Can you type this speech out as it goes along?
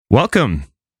Welcome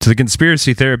to the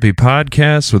Conspiracy Therapy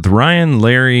Podcast with Ryan,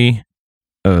 Larry,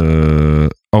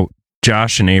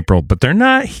 Josh, and April, but they're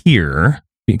not here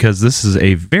because this is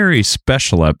a very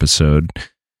special episode,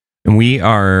 and we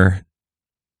are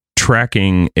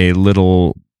tracking a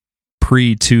little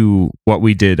pre to what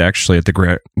we did actually at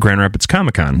the Grand Rapids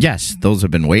Comic-Con. Yes, those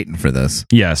have been waiting for this.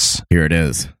 Yes. Here it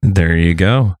is. There you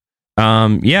go.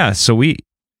 So we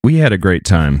had a great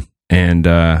time, and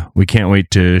we can't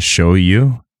wait to show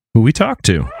you who we talked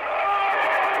to.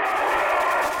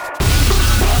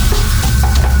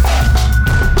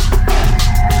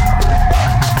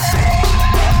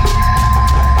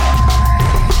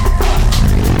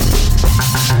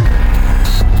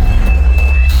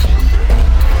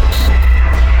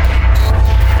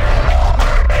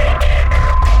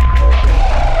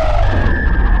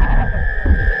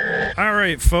 All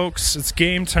right, folks, it's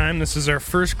game time. This is our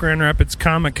first Grand Rapids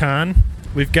Comic-Con.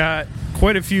 We've got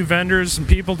quite a few vendors and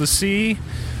people to see,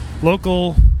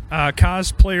 local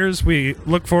cosplayers we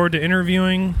look forward to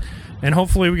interviewing, and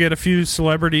hopefully we get a few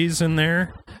celebrities in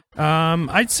there.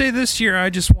 I'd say this year I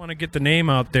just want to get the name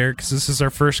out there because this is our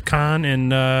first con,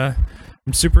 and I'm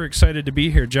super excited to be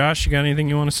here. Josh, you got anything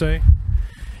you want to say?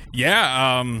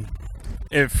 Yeah,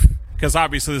 because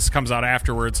obviously this comes out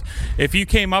afterwards. If you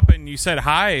came up and you said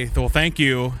hi, well, thank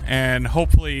you, and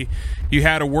hopefully you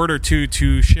had a word or two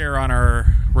to share on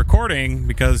our recording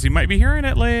because you might be hearing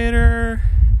it later.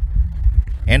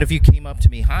 And if you came up to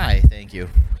me, hi, thank you.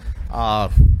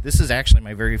 This is actually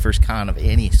my very first con of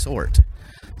any sort,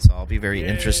 so I'll be very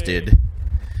interested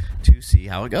to see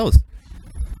how it goes.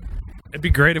 It'd be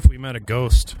great if we met a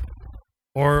ghost,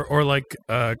 or like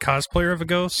a cosplayer of a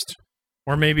ghost,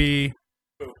 or maybe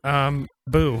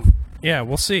Boo. Yeah,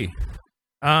 we'll see.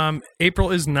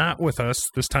 April is not with us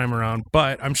this time around,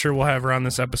 but I'm sure we'll have her on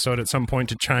this episode at some point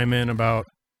to chime in about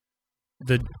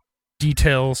the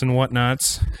details and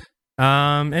whatnots.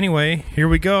 Anyway, here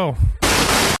we go.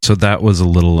 So that was a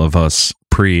little of us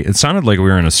it sounded like we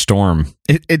were in a storm.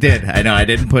 It did. I know. I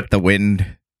didn't put the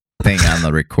wind thing on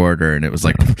the recorder, and it was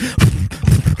like...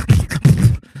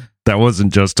 That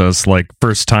wasn't just us, like,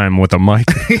 first time with a mic.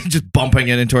 Just bumping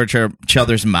it into each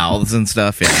other's mouths and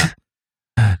stuff,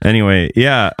 yeah. Anyway,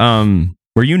 yeah.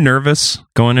 Were you nervous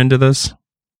going into this?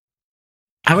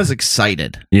 I was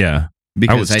excited. Yeah.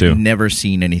 Because I'd never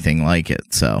seen anything like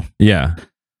it, so. Yeah.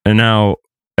 And now,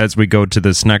 as we go to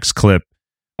this next clip,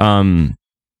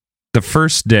 the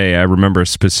first day, I remember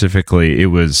specifically, it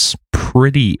was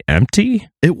pretty empty.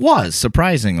 It was,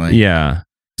 surprisingly. Yeah.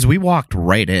 Because we walked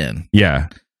right in. Yeah.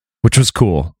 Which was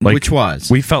cool. Like, Which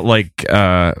was. We felt like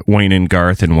Wayne and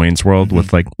Garth in Wayne's World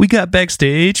with like, we got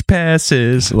backstage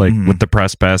passes, like with the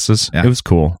press passes. Yeah. It was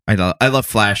cool. I love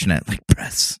flashing it, like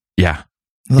press. Yeah.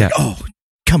 Like, oh,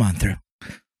 come on through.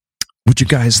 Would you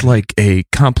guys like a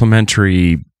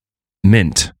complimentary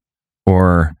mint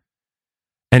or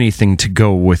anything to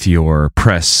go with your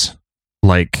press,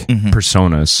 like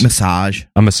personas? Massage.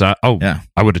 A massage? Oh, yeah.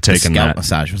 I would have taken that.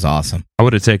 Massage was awesome. I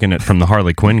would have taken it from the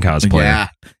Harley Quinn cosplayer. Yeah,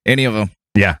 any of them.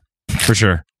 Yeah, for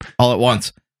sure. All at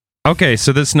once. Okay,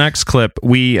 so this next clip,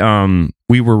 we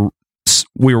were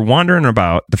wandering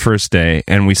about the first day,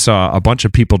 and we saw a bunch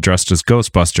of people dressed as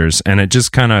Ghostbusters, and it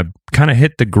just kind of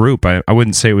hit the group. I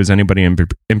wouldn't say it was anybody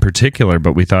in particular,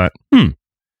 but we thought, And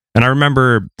I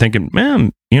remember thinking,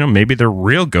 man, maybe they're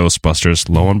real Ghostbusters.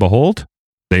 Lo and behold,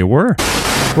 they were.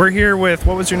 We're here with,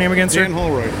 what was your name again, sir? Dan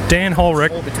Holrick. Dan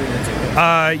Holrick.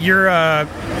 You're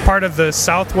part of the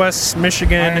Southwest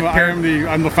Michigan...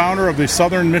 I'm the founder of the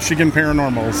Southern Michigan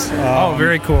Paranormals.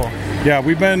 Very cool. Yeah,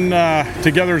 we've been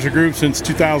together as a group since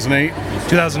 2008.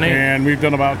 2008. And we've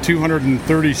done about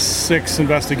 236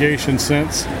 investigations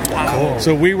since. Wow. Cool.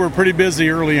 So we were pretty busy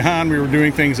early on. We were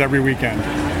doing things every weekend.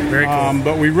 Very cool.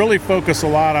 But we really focus a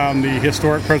lot on the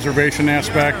historic preservation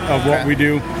aspect of what we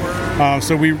do.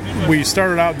 So we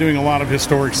started out doing a lot of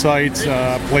historic sites,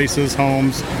 places,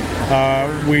 homes.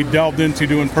 We delved into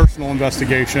doing personal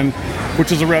investigation,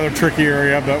 which is a rather tricky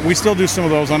area, but we still do some of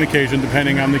those on occasion,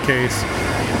 depending on the case.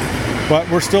 But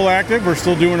we're still active. We're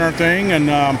still doing our thing, and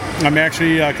I'm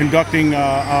actually conducting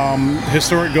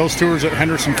historic ghost tours at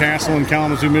Henderson Castle in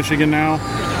Kalamazoo, Michigan now,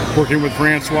 working with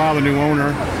Francois, the new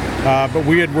owner. But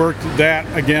we had worked that,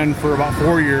 again, for about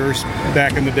 4 years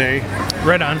back in the day.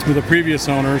 Right on. With the previous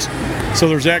owners. So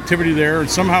there's activity there, and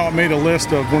somehow it made a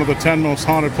list of one of the 10 most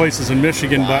haunted places in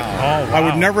Michigan, but I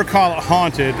would never call it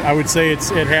haunted. I would say it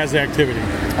has activity.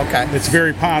 Okay. It's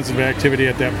very positive activity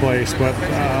at that place, but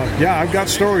yeah, I've got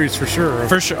stories for sure.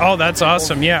 For sure. Oh, that's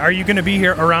awesome. Yeah, are you going to be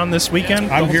here around this weekend?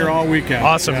 I'm here all weekend.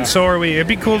 Awesome. Yeah. So are we. It'd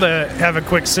be cool to have a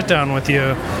quick sit down with you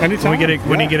anytime.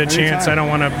 When you get a chance. Anytime. I don't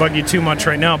want to bug you too much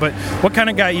right now, but what kind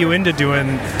of got you into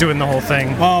doing the whole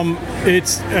thing?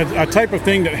 It's a type of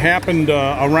thing that happened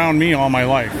around me all my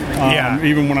life,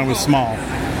 even when I was small.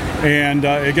 And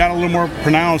it got a little more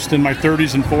pronounced in my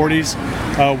 30s and 40s,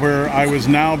 where I was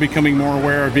now becoming more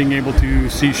aware of being able to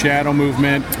see shadow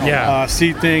movement,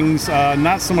 see things,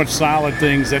 not so much solid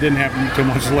things that didn't happen until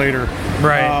much later.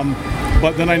 Right.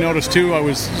 But then I noticed, too, I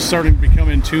was starting to become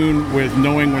in tune with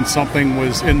knowing when something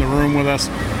was in the room with us.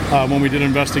 When we did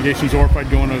investigations, or if I'd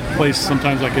go in a place,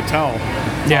 sometimes I could tell.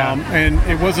 Yeah. And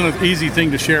it wasn't an easy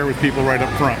thing to share with people right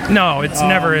up front. No, it's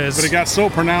never is. But it got so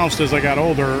pronounced as I got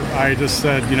older, I just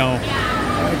said,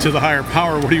 to the higher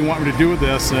power, what do you want me to do with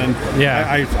this? And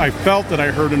I felt that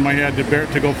I heard in my head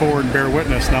to go forward and bear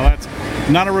witness. Now, that's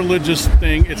not a religious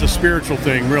thing. It's a spiritual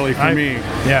thing, really, for me.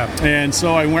 Yeah. And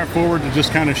so I went forward to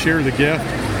just kind of share the gift.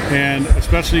 And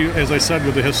especially, as I said,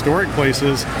 with the historic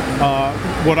places,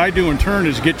 what I do in turn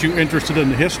is get you interested in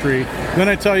the history. Then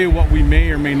I tell you what we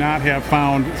may or may not have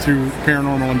found through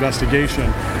paranormal investigation.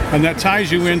 And that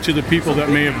ties you into the people that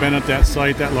may have been at that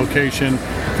site, that location,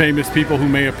 famous people who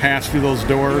may have passed through those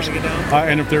doors.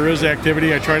 And if there is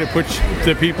activity, I try to put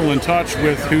the people in touch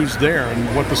with who's there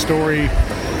and what the story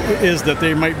is that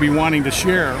they might be wanting to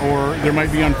share, or there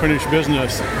might be unfinished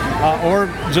business, or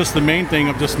just the main thing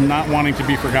of just not wanting to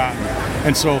be forgotten.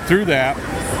 And so through that,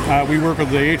 we work with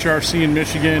the HRC in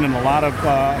Michigan and a lot of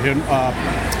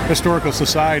historical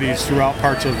societies throughout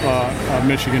parts of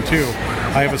Michigan too.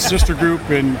 I have a sister group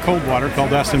in Coldwater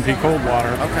called SMP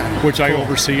Coldwater, which I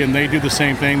oversee, and they do the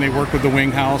same thing. They work with the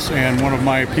Wing House, and one of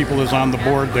my people is on the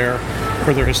board there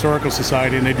for their historical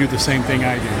society, and they do the same thing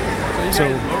I do. So,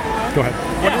 go ahead.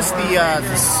 What is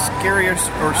the scariest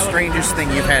or strangest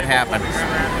thing you've had happen?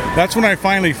 That's when I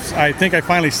finally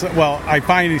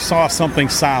saw something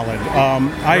solid.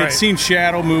 I had seen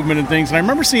shadow movement and things, and I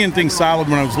remember seeing things solid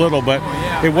when I was little, but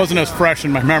it wasn't as fresh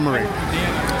in my memory.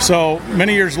 So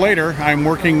many years later, I'm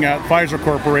working at Pfizer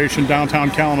Corporation downtown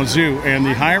Kalamazoo, and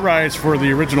the high-rise for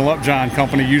the original Upjohn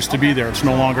company used to be there. It's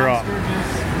no longer up.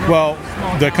 Well,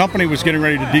 the company was getting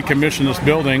ready to decommission this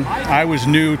building. I was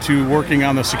new to working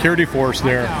on the security force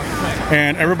there,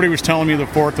 and everybody was telling me the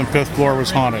 4th and 5th floor was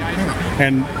haunted.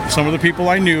 And some of the people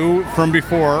I knew from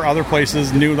before, other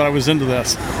places, knew that I was into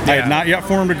this. I had not yet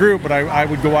formed a group, but I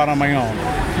would go out on my own.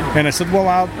 And I said, well,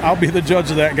 I'll be the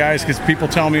judge of that, guys, because people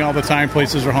tell me all the time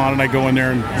places are haunted. I go in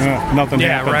there and nothing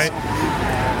happens.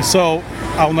 Right. So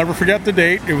I'll never forget the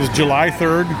date. It was July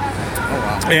 3rd.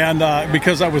 And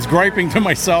because I was griping to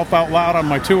myself out loud on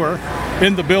my tour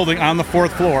in the building on the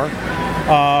 4th floor,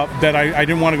 that I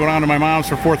didn't want to go down to my mom's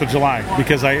for 4th of July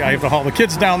because I have to haul the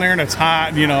kids down there and it's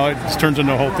hot, it just turns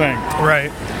into a whole thing.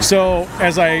 Right. So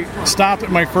as I stopped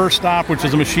at my first stop, which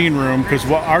is a machine room, because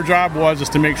what our job was is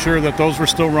to make sure that those were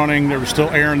still running, there was still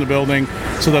air in the building,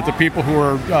 so that the people who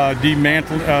were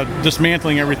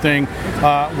dismantling everything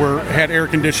had air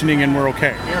conditioning and were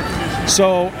okay.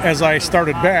 So as I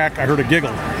started back, I heard a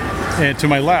giggle to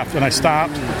my left, and I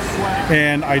stopped,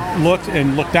 and I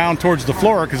looked down towards the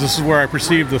floor, because this is where I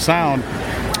perceived the sound.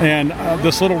 And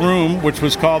this little room, which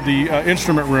was called the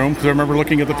instrument room, because I remember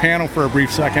looking at the panel for a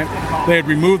brief second, they had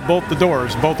removed both the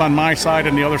doors, both on my side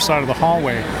and the other side of the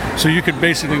hallway. So you could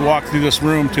basically walk through this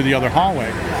room to the other hallway.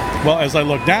 Well, as I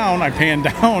look down, I pan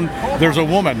down, there's a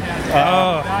woman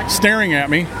staring at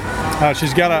me.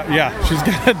 She's got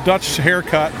a Dutch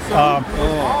haircut.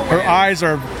 Her eyes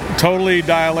are totally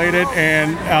dilated,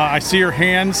 and I see her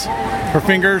hands, her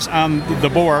fingers on the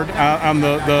board, on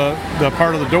the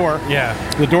part of the door,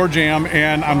 the door jamb,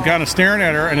 and I'm kind of staring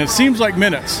at her, and it seems like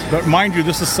minutes, but mind you,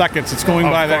 this is seconds. It's going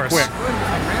by that quick.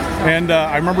 And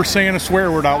I remember saying a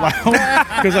swear word out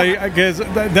loud because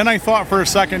then I thought for a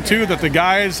second too that the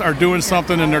guys are doing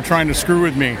something and they're trying to screw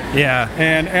with me. Yeah.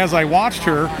 And as I watched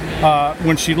her,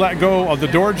 when she let go of the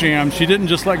door jamb, she didn't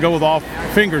just let go with all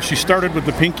fingers. She started with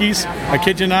the pinkies, I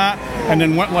kid you not, and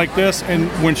then went like this. And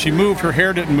when she moved, her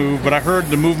hair didn't move, but I heard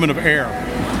the movement of air.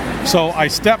 So I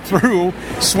stepped through,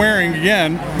 swearing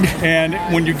again, and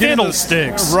when you get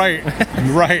Fiddlesticks. Right.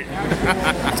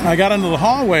 I got into the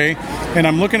hallway, and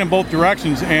I'm looking in both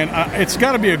directions, and it's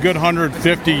got to be a good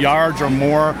 150 yards or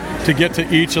more to get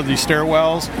to each of these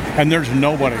stairwells, and there's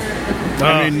nobody.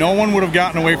 I mean, no one would have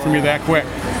gotten away from me that quick.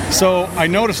 So I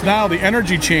notice now the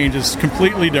energy change is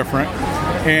completely different,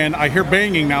 and I hear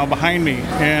banging now behind me,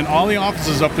 and all the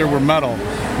offices up there were metal.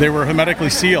 They were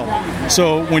hermetically sealed.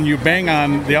 So when you bang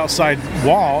on the outside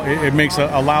wall, it makes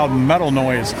a loud metal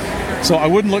noise. So I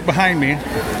wouldn't look behind me.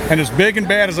 And as big and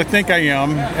bad as I think I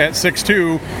am at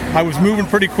 6'2", I was moving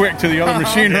pretty quick to the other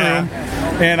machine room.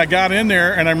 And I got in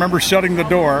there, and I remember shutting the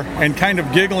door and kind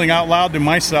of giggling out loud to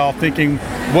myself, thinking,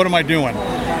 what am I doing?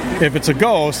 if it's a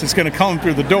ghost, it's going to come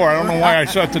through the door. I don't know why I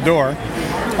shut the door.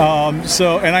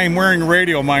 And I am wearing a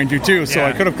radio, mind you, too. So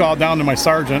I could have called down to my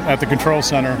sergeant at the control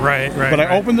center. Right. But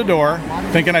I opened the door,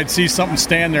 thinking I'd see something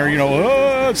stand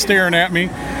there, staring at me,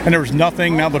 and there was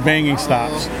nothing. Now the banging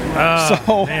stops.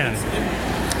 Man.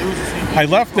 I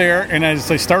left there, and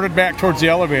as I started back towards the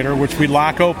elevator, which we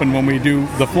lock open when we do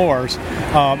the floors,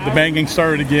 the banging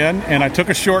started again, and I took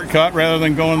a shortcut rather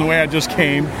than going the way I just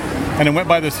came, and I went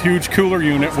by this huge cooler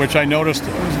unit, which I noticed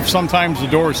sometimes the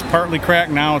door is partly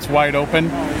cracked, now it's wide open,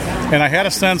 and I had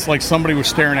a sense like somebody was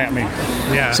staring at me.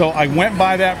 Yeah. So I went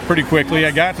by that pretty quickly.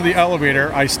 I got to the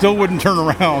elevator. I still wouldn't turn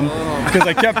around because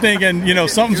I kept thinking,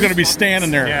 something's going to be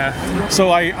standing there. Yeah. So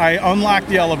I unlocked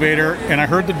the elevator, and I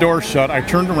heard the door shut. I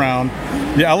turned around.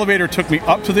 The elevator took me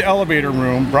up to the elevator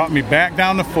room, brought me back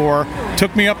down to 4,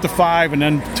 took me up to 5, and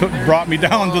then brought me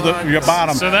down to the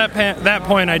bottom. So that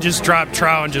point, I just dropped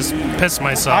trow and just pissed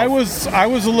myself. I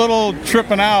was a little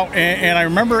tripping out, and I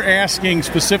remember asking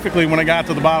specifically when I got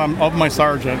to the bottom of my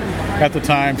sergeant at the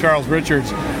time, Charles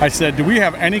Richards. I said, "Do we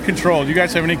have any control? Do you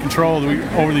guys have any control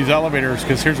over these elevators?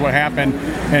 Because here's what happened,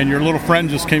 and your little friend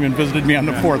just came and visited me on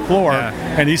the 4th floor,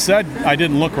 and he said I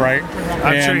didn't look right."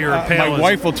 I'm sure you were pale. My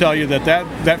wife will tell you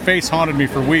that face haunted me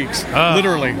for weeks,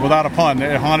 literally, without a pun.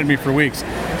 It haunted me for weeks.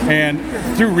 And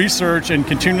through research and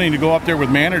continuing to go up there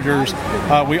with managers,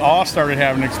 we all started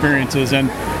having experiences, and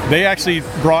they actually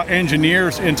brought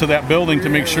engineers into that building to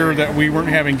make sure that we weren't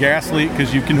having gas leak,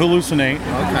 because you can hallucinate.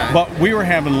 Okay. But we were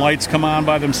having lights come on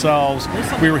by themselves.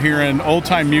 We were hearing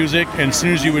old-time music, and as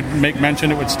soon as you would make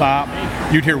mention, it would stop.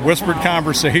 You'd hear whispered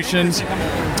conversations.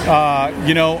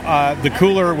 The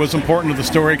cooler was important to the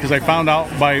story because I found out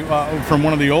from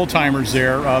one of the old-timers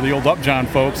there, the old Upjohn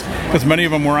folks, because many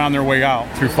of them were on their way out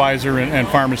through Pfizer and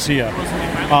Pharmacia.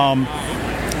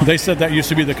 They said that used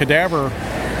to be the cadaver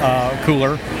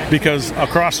cooler, because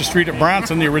across the street at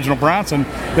Bronson, the original Bronson,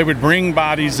 they would bring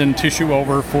bodies and tissue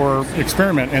over for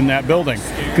experiment in that building.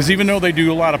 Because even though they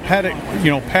do a lot of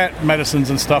pet medicines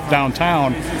and stuff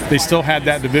downtown, they still had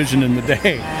that division in the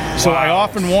day. So I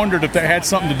often wondered if that had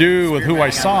something to do with who I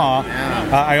saw.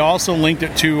 I also linked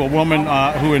it to a woman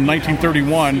who in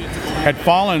 1931 had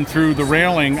fallen through the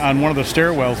railing on one of the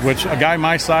stairwells, which a guy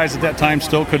my size at that time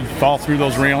still could fall through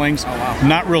those railings.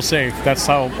 Not real safe. That's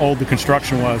how old the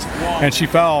construction was. And she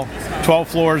fell 12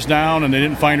 floors down, and they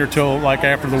didn't find her till like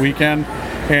after the weekend.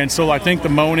 And so I think the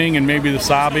moaning and maybe the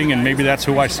sobbing, and maybe that's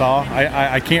who I saw.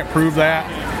 I can't prove that,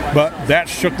 but that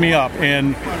shook me up.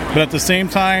 But at the same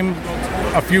time,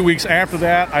 a few weeks after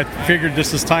that, I figured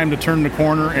this is time to turn the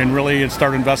corner and really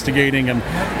start investigating. And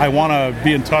I want to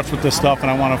be in touch with this stuff, and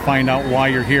I want to find out why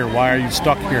you're here. Why are you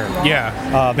stuck here?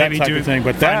 Yeah, that type of thing.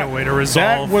 But find a way to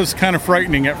resolve. That was kind of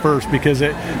frightening at first because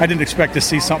I didn't expect to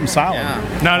see something solid.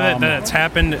 Yeah. Now that it's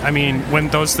happened, I mean, when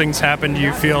those things happen, do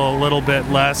you feel a little bit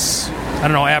less,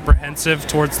 apprehensive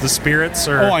towards the spirits?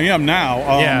 Or? Oh, I am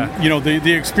now.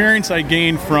 The experience I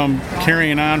gained from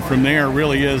carrying on from there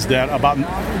really is that about,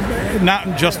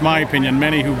 not just my opinion,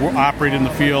 many who operate in the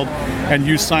field and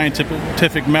use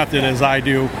scientific method as I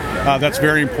do, that's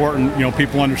very important.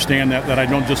 People understand that I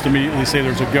don't just immediately say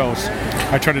there's a ghost.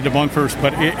 I try to debunk first,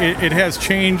 but it has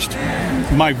changed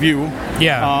my view.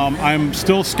 Yeah. I'm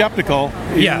still skeptical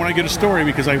even when I get a story,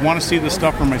 because I want to see this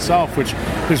stuff for myself, which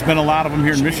there's been a lot of them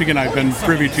here in Michigan. I've been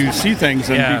privy to see things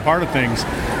and be part of things.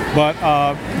 But,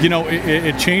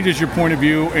 it changes your point of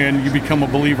view, and you become a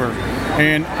believer.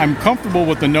 And I'm comfortable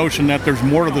with the notion that there's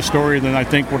more to the story than I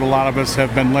think what a lot of us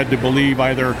have been led to believe,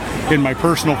 either in my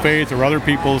personal faith or other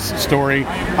people's story.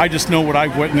 I just know what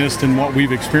I've witnessed and what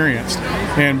we've experienced.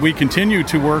 And we continue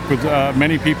to work with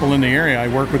many people in the area. I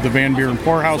work with the Van Buren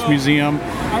Poorhouse Museum.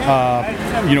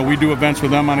 We do events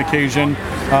with them on occasion.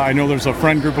 I know there's a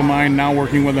friend group of mine now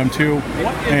working with them too.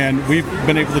 And we've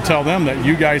been able to tell them that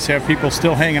you guys have people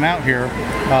still hanging out here,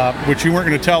 which you weren't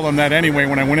going to tell them that anyway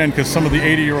when I went in, because some of the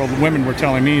 80-year-old women were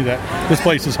telling me that this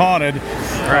place is haunted.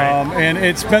 Right. And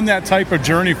it's been that type of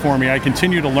journey for me. I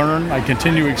continue to learn. I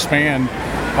continue to expand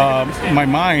my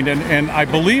mind. And I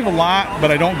believe a lot,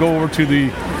 but I don't go over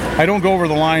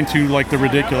the line to like the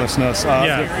ridiculousness.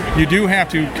 You do have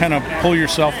to kind of pull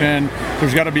yourself in.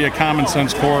 There's got to be a common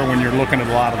sense core when you're looking at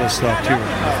a lot of this stuff too.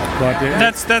 But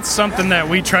that's something that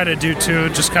we try to do too.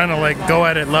 Just kind of like go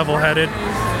at it level-headed.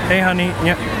 Hey, honey,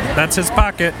 that's his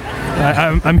pocket.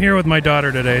 I'm here with my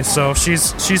daughter today, so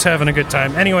she's having a good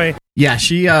time. Anyway, yeah,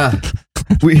 she's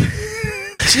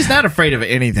not afraid of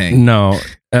anything. No,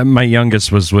 my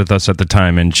youngest was with us at the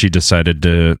time, and she decided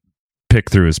to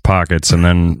pick through his pockets and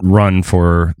then run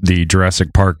for the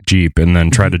Jurassic Park Jeep and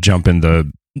then try to jump in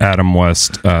the Adam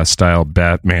West style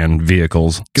Batman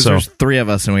vehicles. Because So there's 3 of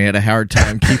us, and we had a hard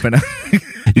time keeping up.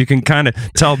 you can kind of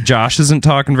tell Josh isn't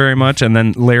talking very much, and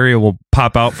then Larry will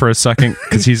pop out for a second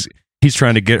because he's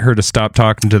trying to get her to stop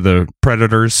talking to the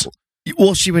predators.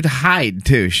 Well, she would hide,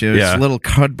 too. She was little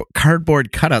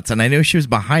cardboard cutouts, and I knew she was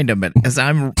behind him, but as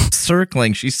I'm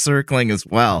circling, she's circling as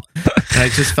well. And I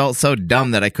just felt so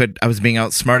dumb that I was being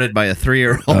outsmarted by a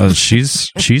 3-year-old.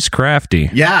 She's crafty.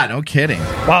 Yeah, no kidding.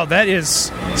 Wow, that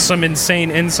is some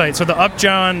insane insight. So the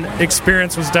Upjohn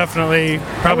experience was definitely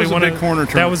probably that was one a big of corner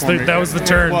turn. that was the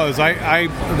turn. It was.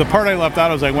 The part I left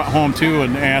out is I went home too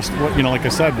and asked what, like I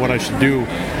said, what I should do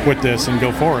with this and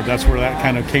go forward. That's where that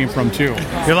kind of came from too.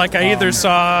 You're like, I either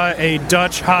saw a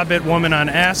Dutch Hobbit woman on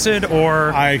acid,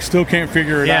 or I still can't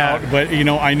figure it out, but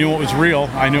I knew it was real.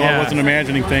 I knew I wasn't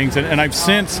imagining things, and I've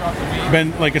since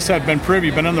been, like I said, been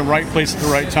in the right place at the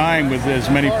right time with as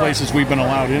many places we've been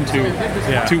allowed into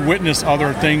to witness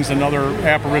other things and other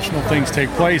apparitional things take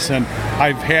place. And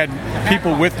I've had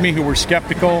people with me who were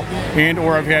skeptical,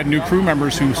 or I've had new crew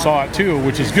members who saw it too,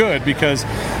 which is good because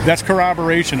that's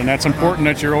corroboration, and that's important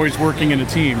that you're always working in a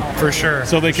team. For sure.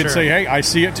 So they could say, hey, I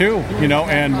see it too,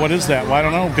 and what is that? Well, I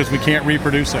don't know, because we can't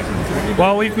reproduce it.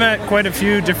 Well, we've met quite a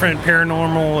few different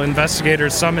paranormal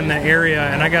investigators, some in the area,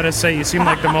 and I got to say, you seem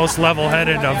like the most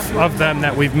level-headed of them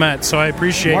that we've met, so I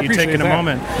appreciate you taking a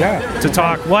moment to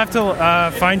talk. We'll have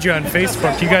to find you on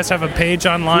Facebook. You guys have a page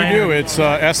online? We do. It's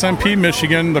SMP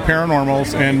Michigan, the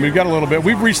Paranormals, and we've got a little bit.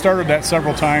 We've restarted that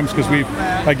several times because we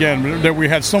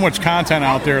had so much content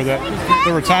out there that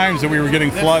there were times that we were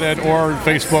getting flooded, or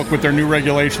Facebook with their new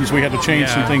regulations, we had to change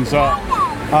some things up.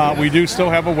 We do still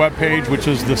have a webpage, which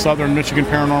is the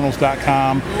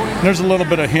southernmichiganparanormals.com. There's a little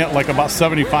bit of hint, like about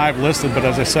 75 listed, but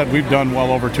as I said, we've done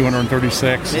well over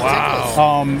 236.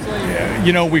 Wow.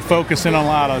 We focus in on a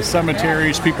lot of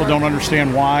cemeteries. People don't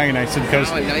understand why, and I said,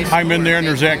 because I'm in there and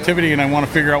there's activity, and I want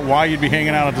to figure out why you'd be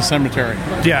hanging out at the cemetery.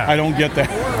 Yeah. I don't get that.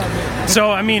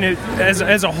 So, I mean,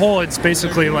 as a whole, it's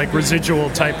basically like residual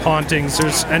type hauntings.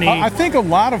 There's any? I think a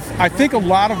lot of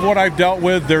what I've dealt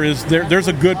with, there's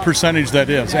a good percentage that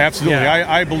is absolutely. Yeah.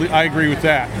 I agree with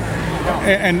that.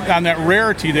 And on that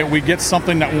rarity that we get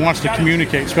something that wants to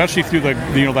communicate, especially through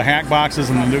the hack boxes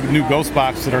and the new ghost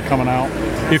boxes that are coming out,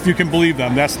 if you can believe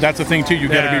them, that's the thing too. You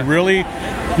got to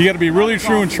be really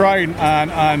true and try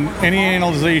on any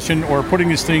analyzation or putting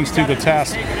these things to the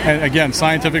test. And again,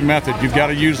 scientific method. You've got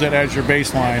to use that as your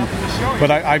baseline. But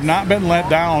I've not been let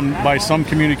down by some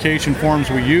communication forms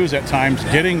we use at times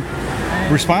getting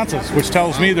responses, which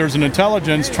tells me there's an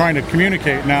intelligence trying to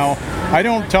communicate. Now, I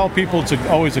don't tell people it's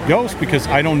always a ghost because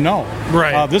I don't know.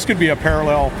 Right. This could be a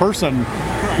parallel person.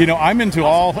 I'm into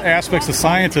all aspects of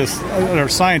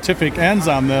scientific ends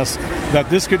on this, that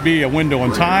this could be a window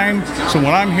in time. So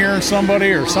when I'm hearing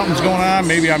somebody or something's going on,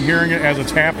 maybe I'm hearing it as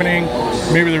it's happening.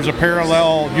 Maybe there's a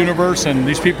parallel universe and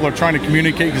these people are trying to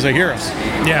communicate because they hear us.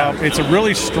 Yeah. It's a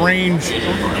really strange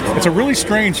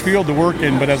field to work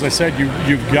in, but as I said,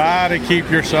 you've got to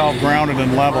keep yourself grounded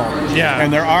and level. Yeah.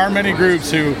 And there are many groups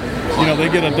who, they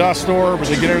get a dust orb or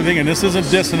they get everything, and this isn't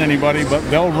dissing anybody, but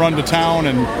they'll run to town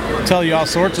and tell you all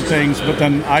sorts of things. But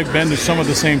then I've been to some of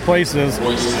the same places,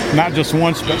 not just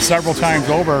once, but several times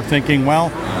over, thinking, well,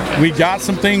 we got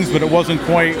some things, but it wasn't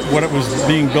quite what it was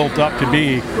being built up to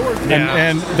be.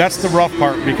 And that's the rough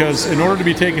part, because in order to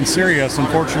be taken serious,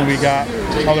 unfortunately, we got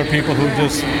other people who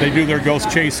they do their ghost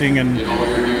chasing, and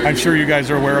I'm sure you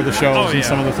guys are aware of the shows and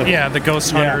some of the things. Yeah, the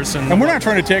ghost hunters. And we're not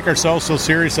trying to take ourselves so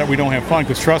serious that we don't have fun,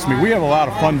 because trust me, we have a lot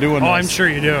of fun doing this. Oh, I'm sure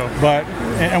you do. But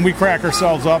and we crack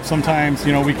ourselves up sometimes.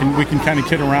 We can kind of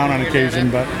kid around on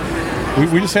occasion, but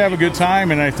we just have a good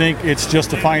time, and I think it's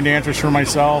just to find answers for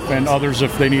myself and others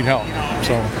if they need help.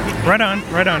 So right on.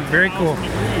 Very cool.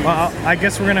 Well, I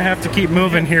guess we're gonna have to keep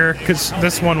moving here because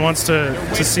this one wants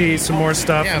to see some more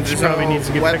stuff, and she probably needs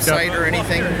to get picked up. Website or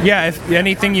anything? Yeah, if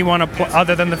anything you want to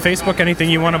other than the Facebook, anything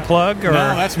you want to plug? Or?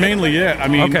 No, that's mainly it. I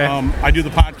mean, I do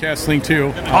the podcast thing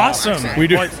too. Awesome. We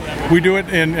do it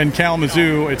in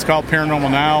Kalamazoo. It's called Paranormal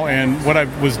Now, and what I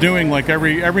was doing, like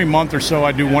every month or so,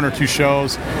 I do 1 or 2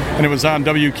 shows, and it was on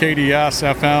WKDS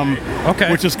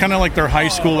FM, which is kind of like their high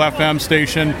school FM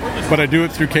station, but I do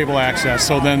it through cable access.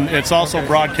 So then it's also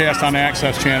broadcast on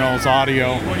access channels,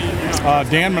 audio.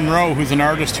 Dan Monroe, who's an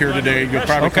artist here today, you'll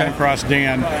probably come across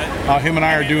Dan. Him and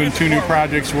I are doing 2 new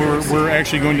projects. We're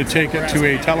actually going to take it to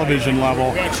a television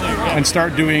level and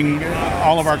start doing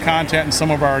all of our content and some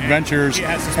of our adventures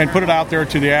and put it out there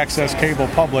to the access cable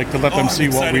public to let them see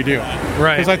what we do.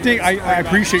 Right. Because I think I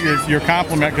appreciate your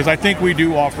compliment, because I think we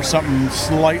do offer something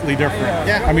slightly different.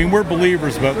 Yeah. I mean, we're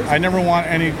believers, but I never want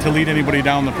to lead anybody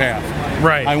down the path.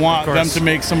 Right. I want of them course. to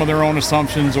make some of their own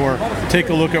assumptions or take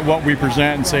a look at what we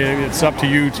present and say it's up to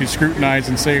you to scrutinize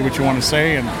and say what you want to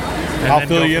say, and I'll then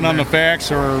fill go you in from on there. the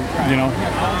facts, or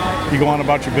you go on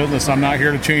about your business. I'm not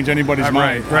here to change anybody's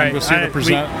mind. right. I'm just here to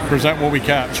present what we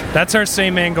catch. That's our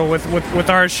same angle with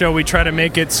our show. We try to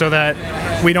make it so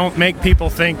that we don't make people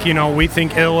think, we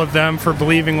think ill of them for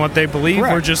believing what they believe.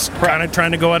 Correct. We're just kind of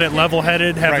trying to go at it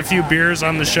level-headed, have a Right. few beers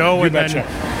on the show, You and betcha.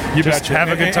 then You just betcha. have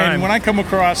a good time. And when I come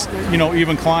across,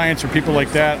 even clients or people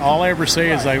like that, all I ever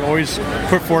say is I always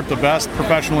put forth the best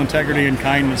professional integrity and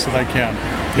kindness that I can.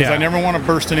 Because Yeah. I never want to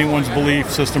burst anyone's belief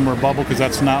system or bubble, because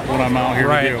that's not what I'm out here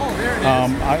Right. to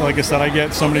do. Like I said, I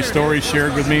get so many stories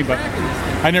shared with me, but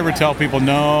I never tell people,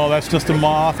 no, that's just a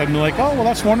moth. I'm like, oh, well,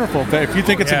 that's wonderful. If you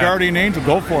think it's Yeah. a guardian angel,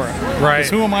 go for it. Right. 'Cause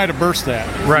who am I to burst that?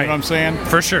 You Right. know what I'm saying?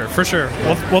 For sure.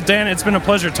 Well, Dan, it's been a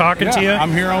pleasure talking to you.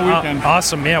 I'm here all weekend.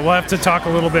 Awesome. Yeah, we'll have to talk a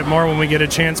little bit more when we get a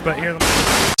chance, but here.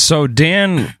 So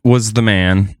Dan was the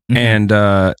man, and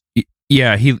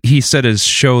yeah, he said his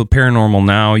show Paranormal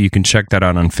Now. You can check that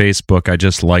out on Facebook. I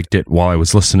just liked it while I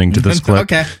was listening to this clip.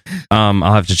 Okay.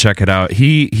 I'll have to check it out.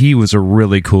 He was a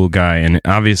really cool guy, and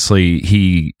obviously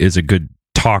he is a good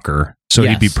talker, so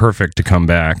he'd be Yes. perfect to come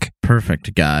back.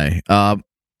 Perfect guy.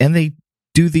 And they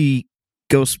do the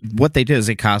ghost. What they did is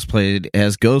they cosplayed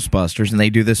as Ghostbusters, and they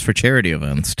do this for charity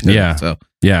events too. Yeah. So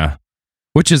Yeah,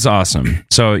 which is awesome.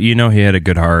 So he had a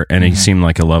good heart, and he seemed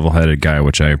like a level-headed guy,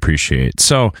 which I appreciate.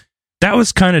 So that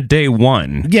was kind of day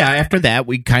one. yeah, after that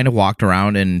we kind of walked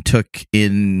around and took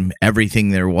in everything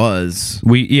there was.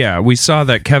 We saw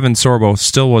that Kevin Sorbo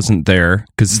still wasn't there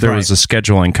because there Right. was a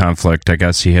scheduling conflict. I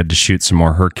guess he had to shoot some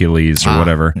more Hercules or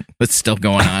whatever. It's still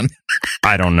going on.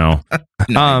 I don't know.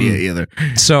 No idea either.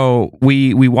 So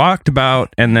we walked about,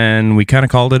 and then we kind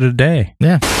of called it a day.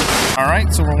 Yeah. All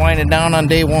right, so we're winding down on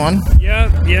day one.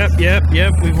 Yep.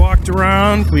 We've walked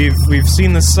around. We've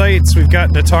seen the sights. We've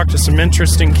gotten to talk to some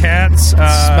interesting cats.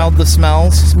 Smelled the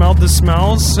smells. Smelled the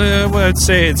smells. Well, I'd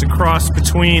say it's a cross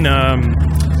between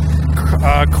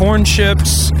corn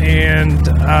chips and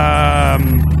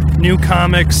new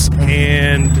comics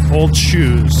and old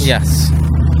shoes. Yes.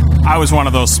 I was one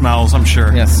of those smells, I'm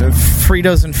sure. Yes. So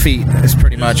Fritos and feet is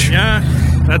pretty much. Yeah,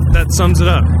 that sums it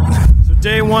up. So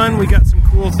day one, we got some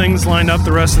cool things lined up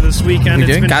the rest of this weekend. We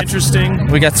It's did. been Got- interesting.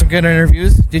 We got some good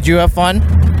interviews. Did you have fun?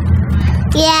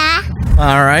 Yeah.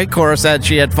 All right. Cora said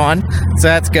she had fun, so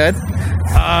that's good.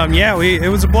 It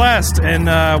was a blast,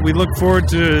 and we look forward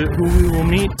to who we will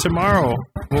meet tomorrow.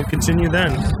 We'll continue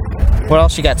then. What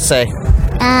else you got to say?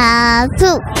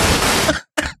 Poop.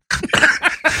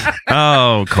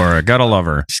 Oh, Cora, gotta love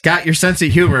her. She's got your sense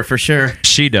of humor for sure.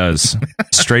 She does.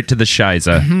 Straight to the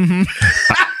shiza.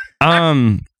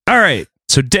 All right.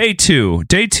 So day two,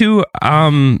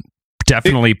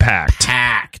 definitely packed.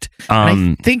 Packed.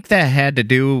 And I think that had to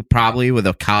do probably with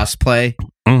a cosplay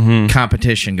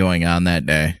competition going on that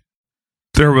day.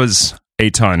 There was a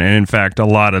ton, and in fact, a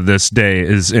lot of this day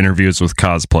is interviews with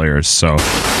cosplayers. So,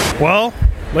 Well,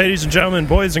 ladies and gentlemen,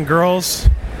 boys and girls,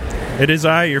 it is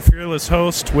I, your fearless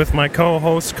host, with my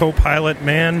co-host, co-pilot,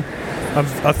 man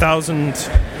of 1,000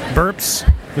 burps,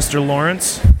 Mr.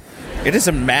 Lawrence. It is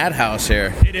a madhouse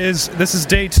here. It is. This is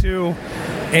day two,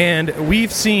 and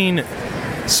we've seen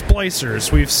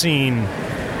splicers.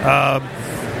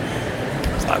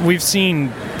 We've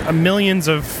seen millions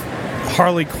of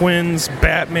Harley Quinns,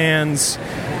 Batmans,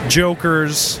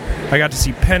 Jokers. I got to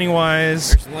see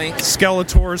Pennywise, Link.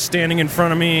 Skeletor standing in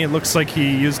front of me. It looks like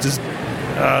he used his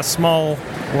small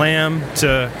lamb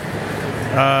to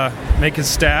make his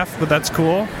staff, but that's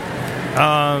cool.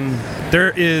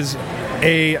 There is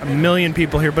a million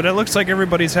people here, but it looks like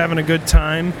everybody's having a good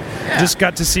time. Just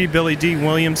got to see Billy D.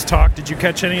 Williams talk. Did you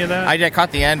catch any of that? I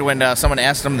caught the end when someone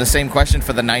asked him the same question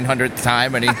for the 900th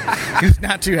time, and he was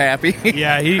not too happy.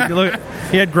 Yeah, he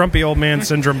had grumpy old man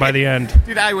syndrome by the end.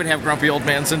 Dude, I would have grumpy old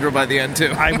man syndrome by the end,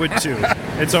 too. I would too.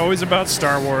 It's always about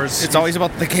Star Wars. It's always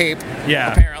about the cape,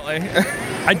 Yeah. apparently.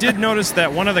 I did notice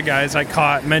that one of the guys I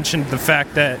caught mentioned the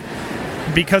fact that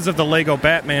because of the Lego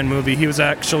Batman movie, he was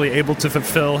actually able to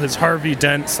fulfill his Harvey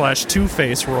Dent /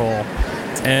 Two-Face role.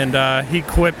 And he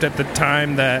quipped at the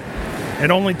time that it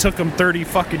only took him 30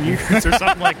 fucking years or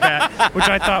something like that, which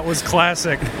I thought was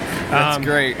classic. That's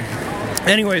great.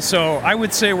 Anyway, so I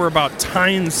would say we're about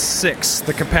times 6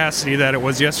 the capacity that it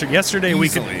was yesterday. Yesterday we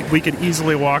could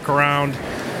easily walk around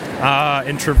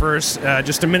and traverse.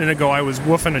 Just a minute ago, I was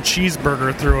woofing a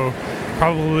cheeseburger through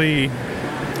probably...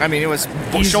 I mean, it was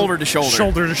shoulder to shoulder.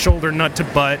 Shoulder to shoulder, nut to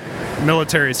butt,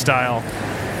 military style.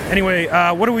 Anyway,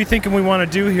 what are we thinking we want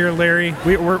to do here, Larry?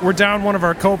 We're down one of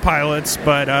our co-pilots,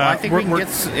 but I think we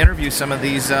can interview some of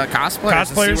these cosplayers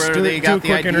and see where they got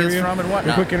the ideas from and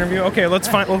whatnot. Do a quick interview. Okay, let's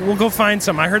find. We'll go find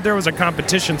some. I heard there was a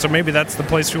competition, so maybe that's the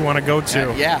place we want to go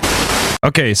to. Yeah.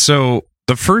 Okay, so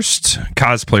the first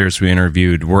cosplayers we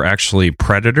interviewed were actually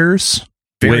Predators,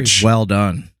 which well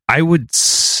done. I would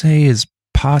say is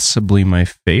possibly my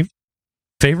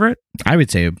favorite. I would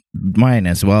say mine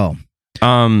as well.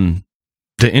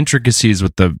 The intricacies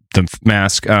with the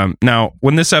mask. Now,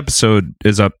 when this episode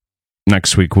is up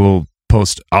next week, we'll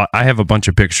post. I have a bunch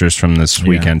of pictures from this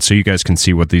weekend, so you guys can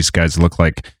see what these guys look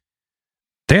like.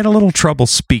 They had a little trouble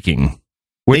speaking.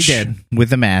 Which, they did, with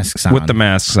the masks on. With the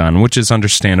masks on, which is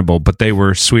understandable, but they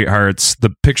were sweethearts. The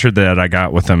picture that I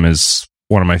got with them is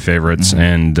one of my favorites,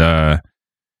 and so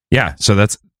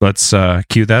let's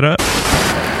cue that up.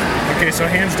 Okay, so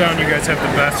hands down, you guys have the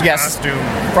best costume.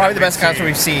 Probably the best costume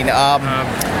we've seen.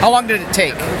 How long did it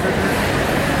take?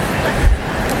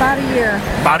 About a year.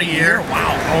 About a year?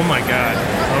 Wow. Oh my God.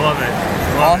 I love it.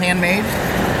 All handmade?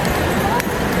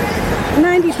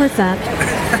 90%.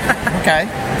 Okay.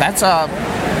 That's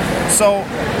so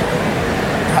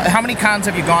how many cons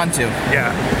have you gone to?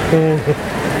 Yeah.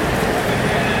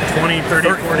 20, 30,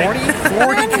 40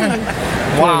 cons.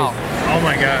 Wow. Oh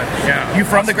my God. Yeah. You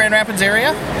from the Grand Rapids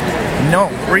area? No.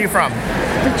 Where are you from?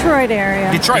 Detroit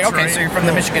area. Detroit. Okay, so you're from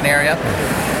the Michigan area.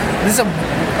 This is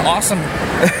awesome.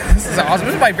 This is awesome.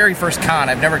 This is my very first con.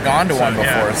 I've never gone to one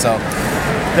before, so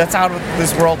that's out of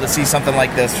this world to see something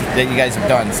like this that you guys have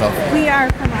done. So we are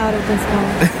from out of this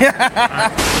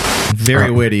world. Very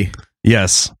witty.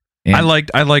 Yes, and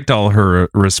I liked all her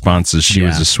responses. She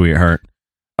was a sweetheart.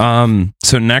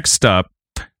 So next up,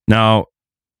 now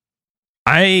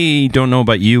I don't know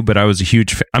about you, but I'm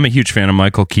a huge fan of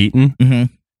Michael Keaton,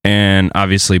 and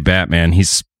obviously Batman.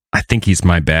 I think he's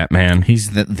my Batman.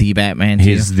 He's the Batman to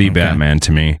He's the Batman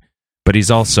to me. But he's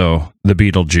also the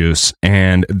Beetlejuice.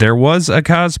 And there was a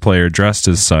cosplayer dressed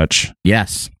as such.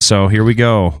 Yes. So here we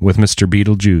go with Mr.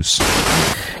 Beetlejuice.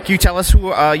 Can you tell us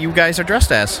who you guys are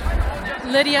dressed as?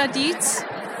 Lydia Dietz.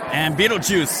 And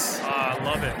Beetlejuice.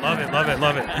 Love it, love it, love it,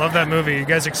 love it. Love that movie. You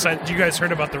guys excited? You guys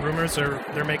heard about the rumors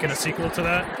they're making a sequel to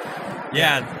that?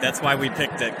 Yeah, that's why we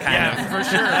picked it, kind of. For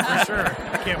sure.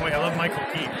 I can't wait. I love Michael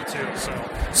Keaton, too.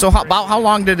 So how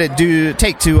long did it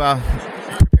take to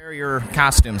prepare your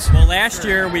costumes? Well, last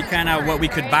year, what we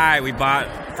could buy, we bought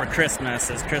for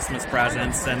Christmas as Christmas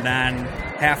presents, and then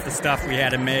half the stuff we had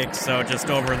to make, so just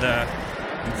over the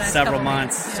several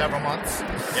months. Several months?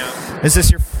 Yeah. Is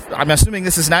this I'm assuming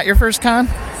this is not your first con?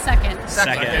 Second.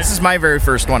 This is my very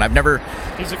first one. I've never...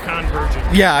 He's a con virgin.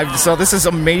 Yeah, so this is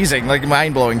amazing, like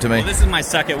mind-blowing to me. Well, this is my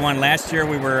second one. Last year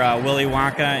we were Willy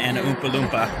Wonka and Oompa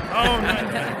Loompa. Oh,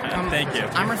 nice. Thank you.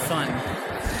 I'm her son.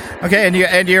 Okay,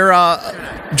 and you're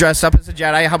dressed up as a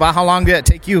Jedi. How long did it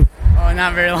take you? Oh,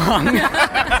 not very long.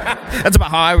 That's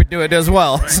about how I would do it as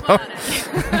well.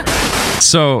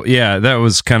 So yeah, that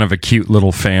was kind of a cute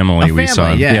little family we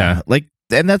saw. Yeah.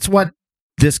 And that's what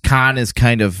this con is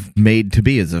kind of made to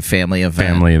be, as a family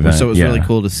event. So it was really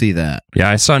cool to see that. Yeah,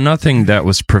 I saw nothing that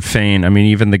was profane. I mean,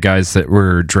 even the guys that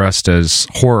were dressed as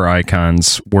horror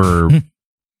icons were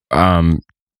not.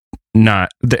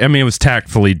 I mean, it was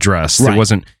tactfully dressed. Right.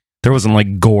 There wasn't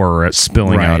like gore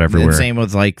spilling out everywhere. And same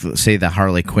with, like, say, the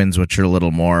Harley Quinns, which are a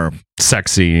little more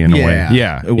sexy in a way.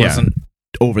 Yeah, it wasn't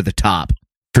over the top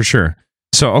for sure.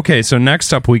 So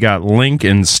next up we got Link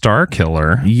and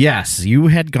Starkiller. Yes, you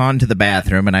had gone to the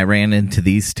bathroom, and I ran into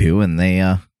these two, and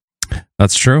they...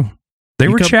 That's true. They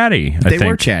were chatty, I think. They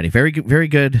were chatty. Very good. Very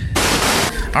good.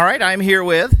 All right, I'm here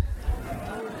with...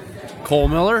 Cole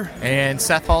Miller and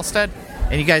Seth Halstead.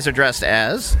 And you guys are dressed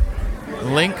as...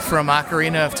 Link from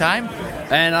Ocarina of Time.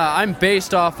 And I'm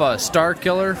based off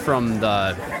Starkiller from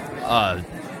the...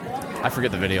 I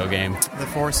forget the video game. The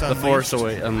Force Unleashed. The Force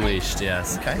Unleashed,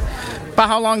 yes. Okay. But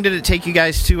how long did it take you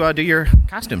guys to do your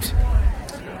costumes?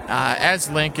 As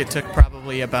Link, it took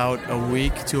probably about a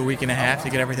week to a week and a half to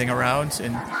get everything around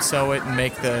and sew it and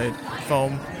make the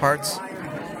foam parts.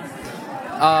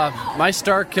 My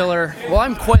Starkiller, well,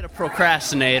 I'm quite a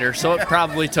procrastinator, so it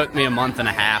probably took me a month and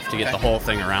a half to get the whole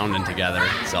thing around and together.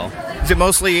 So, is it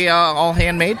mostly all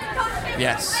handmade?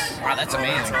 Yes. Wow, that's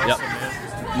amazing. Yep.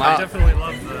 I definitely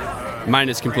love the... Mine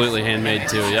is completely handmade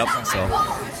too. Yep. So,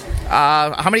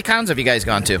 how many cons have you guys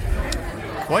gone to?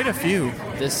 Quite a few.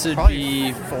 This would Probably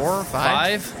be 4 or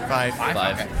 5. Five.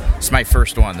 Okay. It's my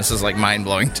first one. This is like mind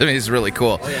blowing to me. It's really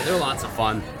cool. Oh yeah, they're lots of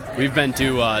fun. We've been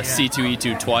to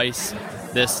C2E2 twice,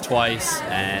 this twice,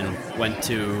 and went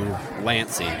to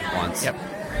Lansing once. Yep.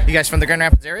 You guys from the Grand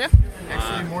Rapids area?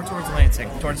 Actually, more towards Lansing.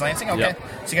 Towards Lansing? Okay. Yep.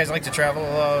 So you guys like to travel.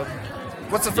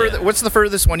 What's the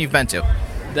furthest one you've been to?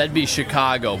 That'd be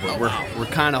Chicago, but we're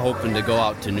kind of hoping to go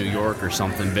out to New York or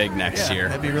something big next year.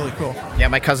 That'd be really cool. Yeah,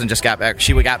 my cousin just got back.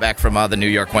 She got back from the New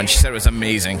York one. She said it was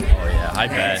amazing. Oh, yeah, I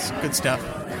bet. It's good stuff.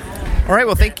 All right,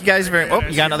 well, thank you guys very much. Oh,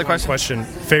 you got another question?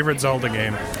 Favorite Zelda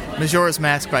game? Majora's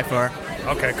Mask by far.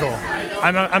 Okay, cool.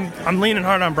 I'm leaning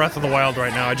hard on Breath of the Wild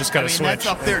right now. I just got to switch. That's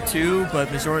up there too,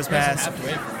 but Majora's Mask,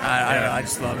 I don't know. I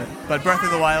just love it. But Breath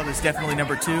of the Wild is definitely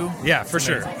number 2. Yeah, for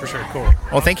sure. Cool.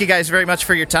 Well, thank you guys very much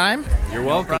for your time. You're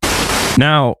welcome.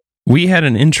 Now, we had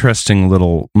an interesting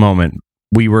little moment.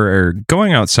 We were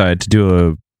going outside to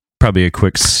do probably a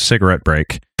quick cigarette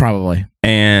break. Probably.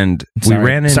 And we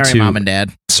ran into... Sorry, Mom and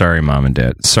Dad. Sorry, Mom and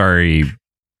Dad. Sorry,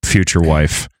 future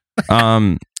wife.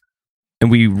 And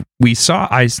we saw...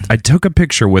 I took a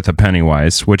picture with a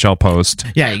Pennywise, which I'll post.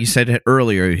 Yeah, you said it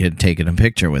earlier you had taken a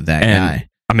picture with that guy.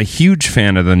 I'm a huge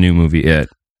fan of the new movie, It.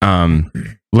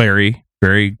 Larry,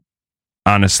 very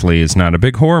honestly, is not a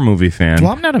big horror movie fan.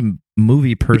 Well, I'm not a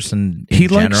movie person in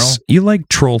general. You like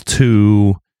Troll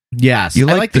 2. Yes. You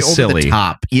I like the silly. Over the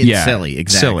top. Yeah, silly,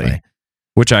 exactly. Silly,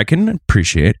 which I can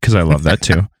appreciate because I love that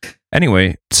too.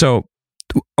 Anyway, so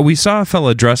we saw a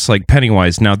fella dressed like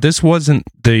Pennywise. Now, this wasn't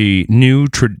the new,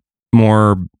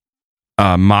 more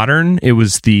modern. It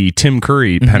was the Tim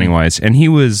Curry Pennywise, and he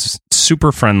was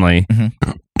super friendly.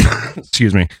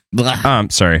 Excuse me.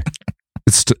 Sorry.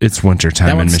 It's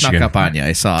wintertime in Michigan. Snuck up on you.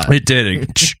 I saw it. It did.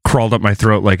 It crawled up my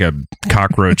throat like a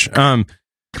cockroach.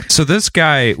 So this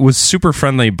guy was super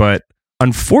friendly, but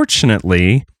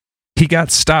unfortunately, he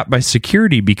got stopped by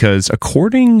security because,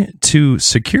 according to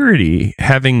security,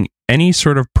 having any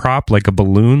sort of prop like a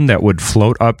balloon that would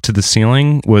float up to the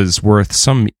ceiling was worth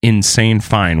some insane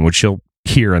fine, which you'll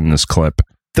hear in this clip.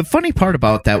 The funny part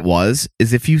about that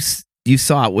is if you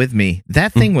saw it with me,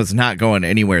 that thing was not going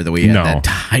anywhere that we had that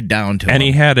tied down to and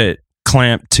him. He had it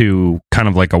clamped to kind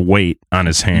of like a weight on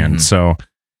his hand. So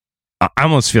I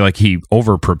almost feel like he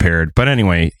over prepared. But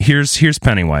anyway, here's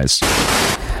Pennywise.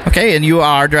 Okay, and you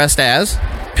are dressed as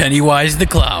Pennywise the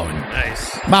Clown. Nice.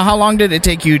 Now, how long did it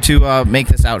take you to make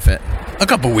this outfit? A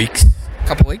couple weeks.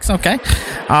 Okay.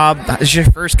 Is this your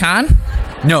first con?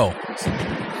 No. It's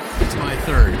my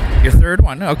third. Your third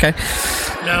one, okay.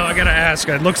 Now, I gotta ask,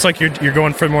 it looks like you're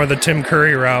going for more the Tim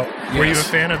Curry route. Yes. Were you a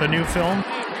fan of the new film?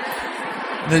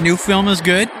 The new film is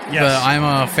good, yes. But I'm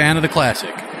a fan of the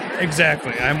classic.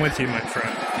 Exactly. I'm with you, my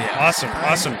friend. Yeah. Awesome.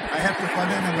 I have to come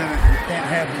in a minute. You can't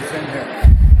have these in here.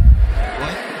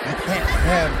 What? I can't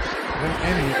have them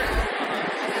in here.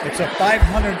 It's a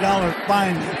 $500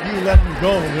 fine. If you let them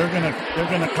go, they're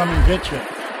gonna come and get you.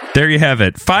 There you have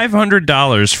it.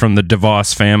 $500 from the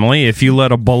DeVos family if you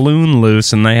let a balloon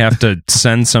loose and they have to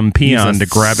send some peon to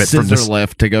grab it from the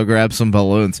lift to go grab some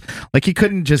balloons. Like he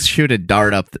couldn't just shoot a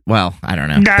dart up. Well, I don't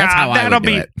know. That's how I would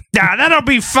do it. That'll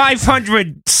be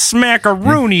 500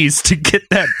 smackaroonies to get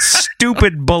that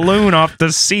stupid balloon off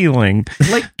the ceiling.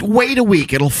 Like, wait a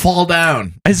week. It'll fall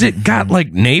down. Has it got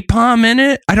like napalm in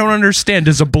it? I don't understand.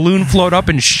 Does a balloon float up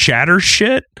and shatter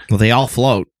shit? Well, they all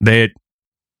float.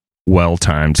 Well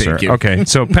timed, sir. You. Okay,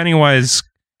 so Pennywise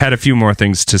had a few more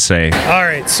things to say. All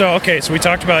right, so we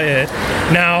talked about it.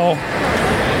 Now,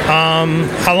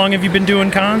 how long have you been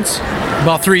doing cons?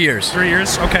 About 3 years. 3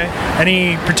 years, okay.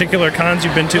 Any particular cons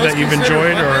you've been to that you've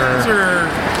enjoyed,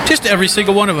 or just every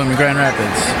single one of them in Grand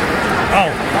Rapids? Oh,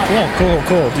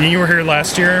 cool. You were here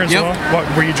last year as well?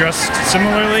 What, were you dressed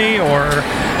similarly, or?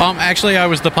 Actually, I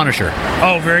was the Punisher.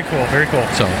 Oh, very cool.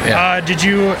 So, yeah.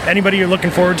 Anybody you're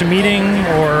looking forward to meeting,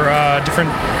 or different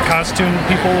costume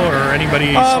people, or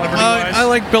anybody celebrity-wise? I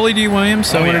like Billy D.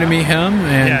 Williams. I wanted to meet him,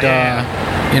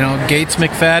 and, Gates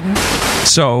McFadden.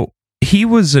 So, he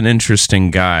was an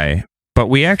interesting guy, but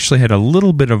we actually had a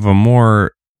little bit of a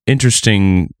more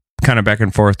interesting kind of back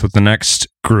and forth with the next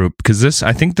group, because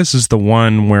I think this is the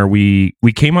one where we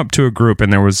came up to a group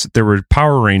and there were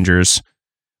Power Rangers,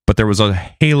 but there was a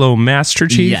Halo Master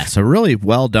Chief. Yes, a really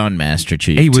well done Master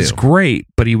Chief. He was great,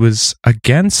 but he was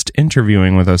against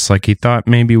interviewing with us. Like he thought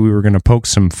maybe we were going to poke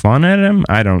some fun at him.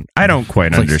 I don't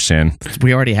quite understand.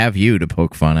 We already have you to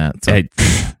poke fun at. So.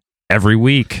 Every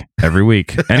week.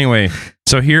 Anyway,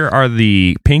 so here are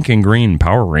the pink and green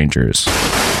Power Rangers.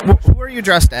 Who are you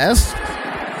dressed as?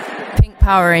 Pink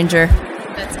Power Ranger.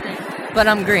 That's me. But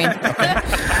I'm green.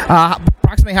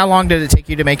 Approximately how long did it take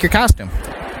you to make your costume?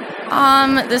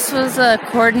 This was a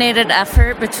coordinated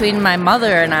effort between my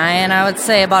mother and I would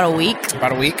say about a week.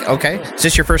 About a week? Okay. Is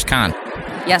this your first con?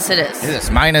 Yes, it is. It is.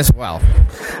 Mine as well.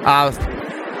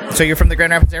 So you're from the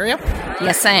Grand Rapids area?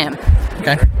 Yes, I am.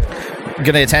 Okay.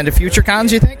 Going to attend to future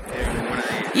cons, you think?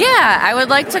 Yeah, I would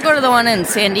like to go to the one in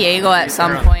San Diego at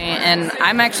some point, and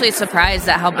I'm actually surprised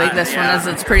at how big this one is.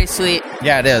 It's pretty sweet.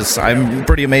 Yeah, it is. I'm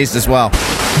pretty amazed as well.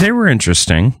 They were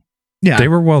interesting. Yeah. They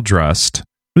were well dressed.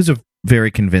 It was a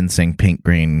very convincing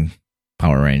pink-green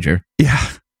Power Ranger.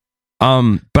 Yeah.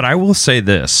 But I will say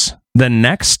this. The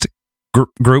next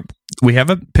group, we have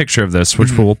a picture of this,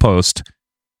 which we'll post.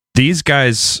 These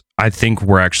guys, I think,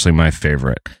 were actually my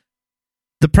favorite.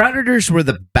 The Predators were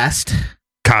the best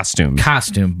costume,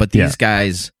 but these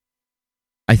guys,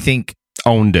 I think,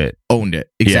 owned it.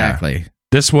 Exactly. Yeah.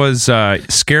 This was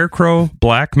Scarecrow,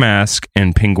 Black Mask,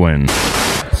 and Penguin.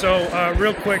 So,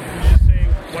 real quick, just saying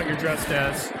what you're dressed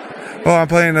as. Oh, I'm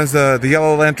playing as the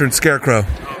Yellow Lantern Scarecrow.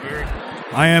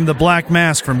 I am the Black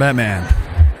Mask from Batman.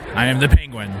 I am the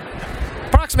Penguin.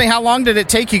 Approximately how long did it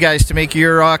take you guys to make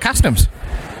your costumes?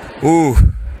 Ooh,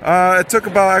 it took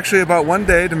about 1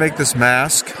 day to make this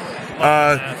mask.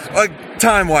 Like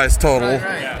time-wise total.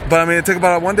 But I mean, it took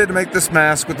about 1 day to make this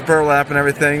mask with the burlap and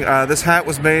everything. This hat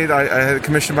was made, I had it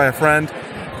commissioned by a friend.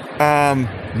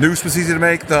 Noose was easy to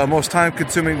make. The most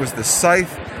time-consuming was the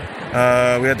scythe.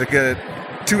 We had to get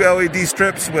 2 LED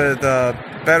strips with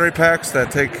battery packs that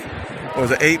take,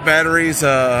 8 batteries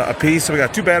a piece. So we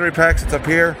got 2 battery packs. It's up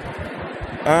here.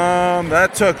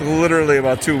 That took literally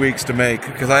about 2 weeks to make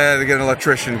because I had to get an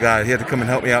electrician guy. He had to come and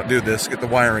help me out do this, get the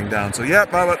wiring down. So yeah,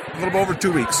 about a little over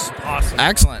 2 weeks. Awesome.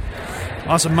 Excellent.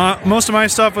 Awesome. Most of my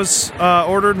stuff was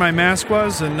ordered. My mask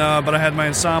was, and but I had my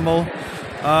ensemble.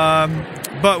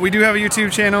 But we do have a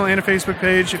YouTube channel and a Facebook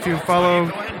page. If you follow,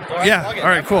 yeah. All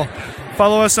right, cool.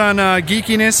 Follow us on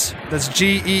Geekiness. That's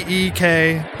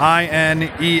GeeKiness.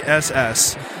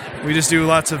 We just do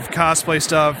lots of cosplay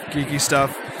stuff, geeky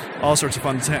stuff, all sorts of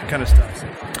fun kind of stuff.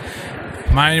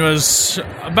 Mine was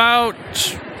about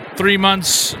 3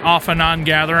 months off and on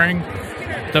gathering.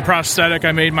 The prosthetic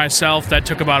I made myself, that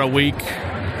took about a week.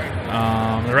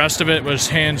 The rest of it was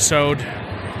hand sewed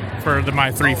for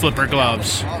my 3 flipper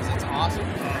gloves.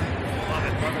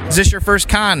 Is this your first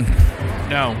con?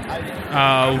 No.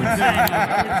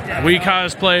 We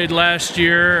cosplayed last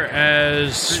year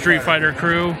as Street Fighter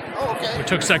Crew. We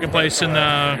took second place in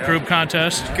the group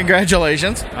contest.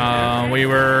 Congratulations. We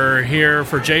were here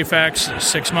for JFAX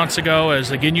 6 months ago as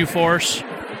the Ginyu Force.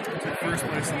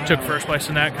 Took first place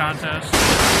in that contest.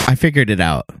 I figured it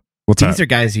out. These are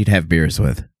guys you'd have beers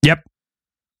with. Yep.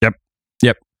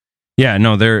 Yeah,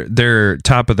 no, they're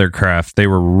top of their craft. They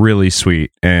were really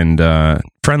sweet and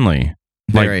friendly.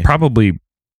 Like probably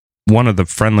one of the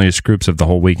friendliest groups of the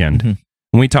whole weekend. Mm-hmm.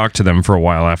 And we talked to them for a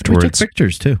while afterwards. We took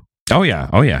pictures too. Oh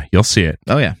yeah. You'll see it.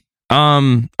 Oh yeah.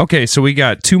 Okay, so we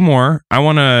got 2 more. I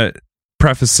want to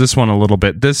preface this one a little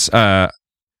bit. This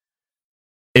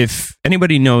if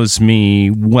anybody knows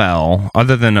me well,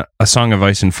 other than A Song of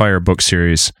Ice and Fire book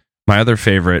series, my other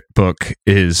favorite book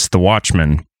is The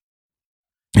Watchmen.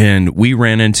 And we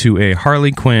ran into a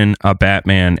Harley Quinn, a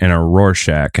Batman, and a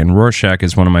Rorschach. And Rorschach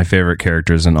is one of my favorite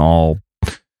characters in all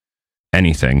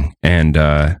anything. And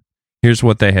here's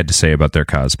what they had to say about their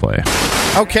cosplay.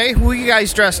 Okay, who are you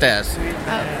guys dressed as?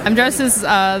 I'm dressed as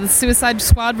the Suicide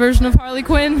Squad version of Harley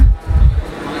Quinn.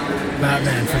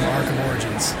 Batman from Arkham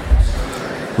Origins.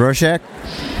 Rorschach?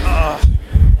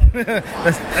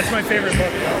 That's my favorite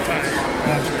book of all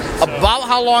time. About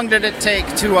how long did it take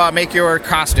to make your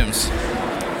costumes?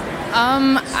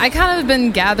 I kind of have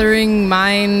been gathering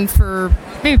mine for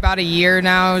maybe about a year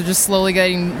now, just slowly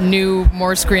getting new,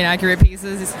 more screen accurate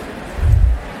pieces.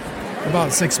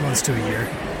 About 6 months to a year.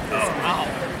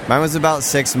 Mine was about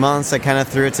 6 months. I kind of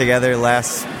threw it together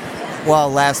last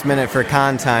minute for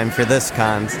con time for this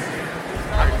con.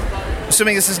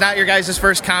 Assuming this is not your guys'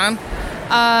 first con?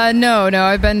 No.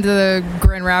 I've been to the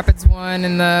Grand Rapids one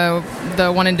and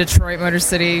the one in Detroit, Motor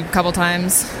City, a couple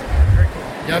times.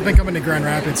 Yeah, I've been coming to Grand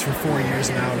Rapids for 4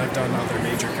 years now, and I've done other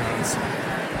major cons.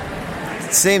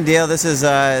 Same deal. This is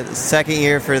second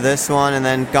year for this one, and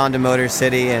then gone to Motor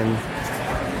City, and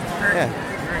yeah.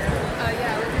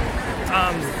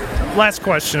 Last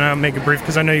question. I'll make it brief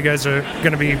because I know you guys are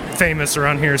going to be famous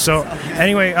around here. So,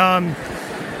 anyway,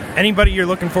 anybody you're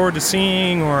looking forward to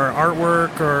seeing, or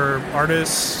artwork, or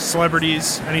artists,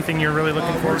 celebrities, anything you're really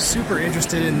looking for? We're super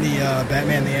interested in the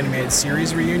Batman the Animated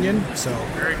Series reunion. So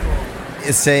very cool.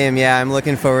 Same, yeah. I'm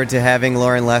looking forward to having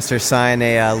Lauren Lester sign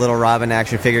a Little Robin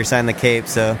action figure, sign the cape.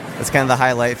 So that's kind of the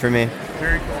highlight for me.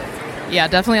 Very cool. Yeah,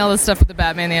 definitely all the stuff with the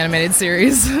Batman the Animated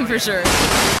Series, for sure.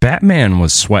 Batman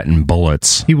was sweating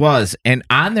bullets. He was. And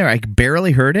on there, I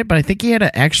barely heard it, but I think he had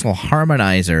an actual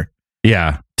harmonizer.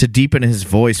 Yeah. To deepen his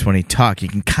voice when he talked. You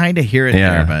can kind of hear it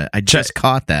there, but I just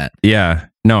caught that. Yeah.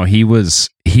 No, he was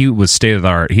he was state of the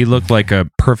art. He looked like a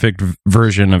perfect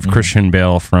version of Christian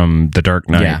Bale from The Dark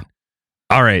Knight. Yeah.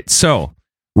 All right, so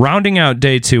rounding out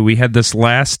day 2, we had this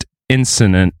last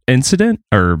incident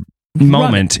or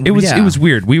moment. It was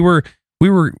weird. We were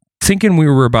thinking we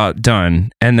were about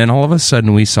done, and then all of a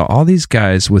sudden we saw all these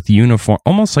guys with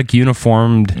almost like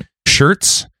uniformed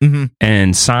shirts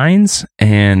and signs,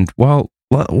 and we'll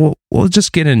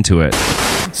just get into it.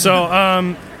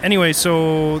 So, anyway,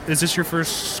 so is this your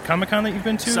first Comic-Con that you've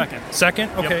been to? Second.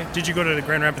 Okay. Yep. Did you go to the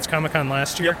Grand Rapids Comic-Con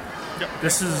last year? Yep.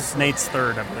 This is Nate's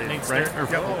third, I believe. Nate's right? third?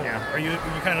 Yeah. Are you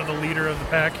kind of the leader of the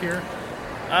pack here?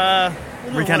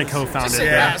 We kind of co-founded it.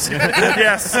 Yes.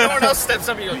 Yes. Someone else steps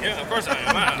up and you go, yeah, of course I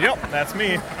am. Yep, that's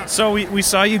me. So we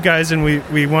saw you guys, and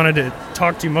we wanted to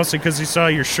talk to you mostly because we saw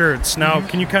your shirts. Now,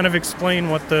 can you kind of explain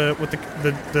what the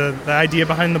idea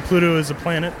behind the Pluto is a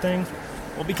planet thing?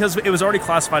 Well, because it was already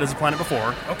classified as a planet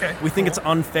before. Okay. We think it's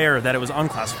unfair that it was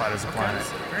unclassified as a planet.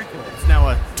 Very cool. It's now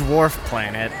a dwarf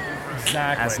planet.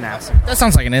 Exactly. As NASA. That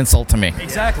sounds like an insult to me.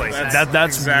 Exactly. That's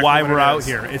exactly why what we're it out is.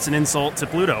 here. It's an insult to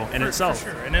Pluto in itself.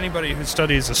 For sure. And anybody who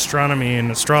studies astronomy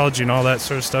and astrology and all that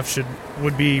sort of stuff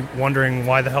would be wondering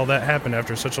why the hell that happened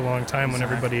after such a long time when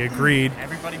everybody agreed.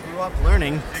 Everybody grew up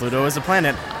learning Pluto is a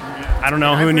planet. I don't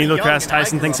know who Neil deGrasse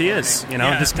Tyson thinks he is. You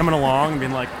know, just coming along and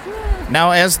being like, Now,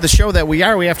 as the show that we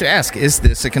are, we have to ask, is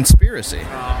this a conspiracy?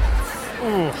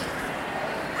 ooh.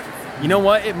 You know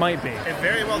what? It might be. It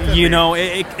very well could You be. know,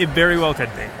 it very well could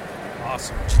be.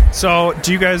 Awesome. So,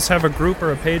 do you guys have a group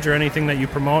or a page or anything that you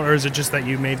promote, or is it just that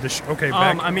you made the Okay,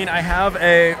 back. I mean, I have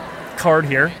a card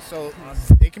here. So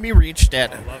they can be reached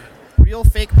at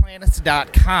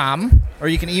realfakeplanets.com, or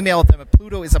you can email them at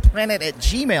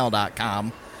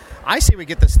plutoisaplanet@gmail.com. I say we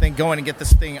get this thing going and get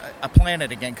this thing a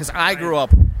planet again, because I grew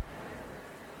up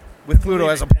with Pluto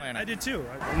as a planet. I did too.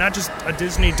 Not just a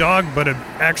Disney dog, but an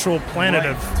actual planet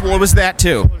of. Well, it was that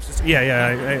too.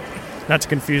 Yeah. Not to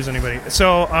confuse anybody.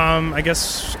 So, I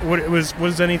guess what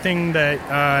was anything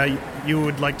that you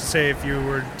would like to say if you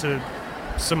were to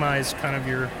surmise kind of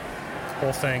your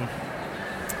whole thing?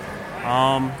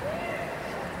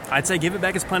 I'd say give it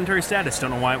back its planetary status.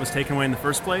 Don't know why it was taken away in the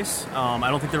first place. I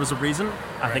don't think there was a reason.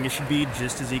 I think it should be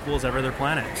just as equal as every other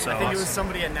planet. So I think it was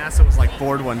somebody at NASA was like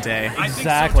bored one day.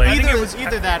 Exactly. I think it was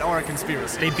either that or a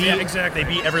conspiracy. They beat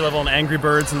every level in Angry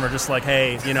Birds and were just like,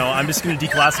 hey, I'm just going to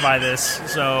declassify this.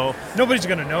 So nobody's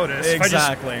going to notice.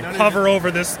 Exactly. If I just hover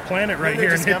over this planet right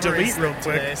here and hit delete real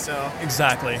quick. Today, so.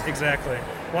 Exactly.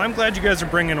 Well, I'm glad you guys are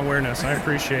bringing awareness. I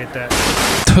appreciate that.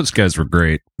 Those guys were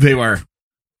great. They were.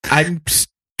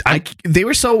 They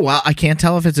were so wild. I can't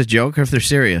tell if it's a joke or if they're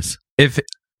serious. If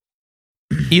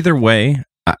either way,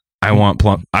 I want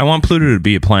Pluto to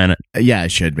be a planet. Yeah,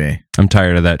 it should be. I'm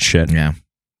tired of that shit. Yeah.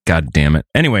 God damn it.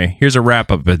 Anyway, here's a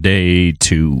wrap up of day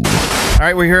 2. All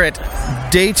right, we're here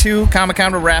at day 2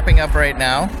 Comic-Con. We're wrapping up right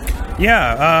now.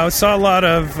 Yeah, saw a lot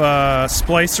of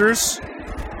splicers.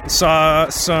 Saw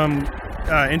some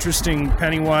interesting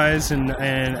Pennywise and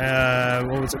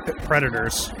what was it?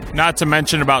 Predators. Not to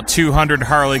mention about 200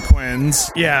 Harley Quinns.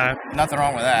 Yeah, nothing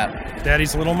wrong with that.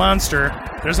 Daddy's Little Monster.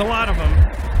 There's a lot of them.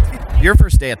 Your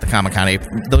first day at the Comic-Con,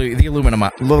 the Aluminum,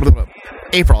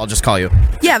 April, I'll just call you.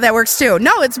 Yeah, that works too.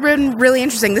 No, it's been really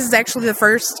interesting. This is actually the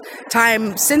first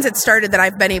time since it started that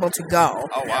I've been able to go.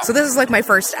 Oh, wow. So this is like my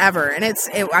first ever, and it's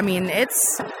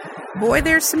boy,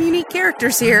 there's some unique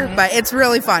characters here, but it's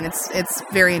really fun. It's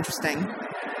very interesting.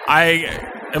 I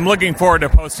am looking forward to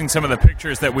posting some of the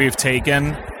pictures that we've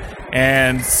taken,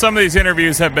 and some of these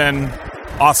interviews have been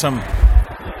awesome.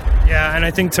 Yeah, and I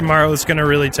think tomorrow is going to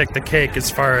really take the cake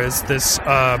as far as this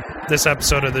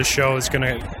episode of the show is going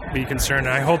to be concerned.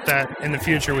 And I hope that in the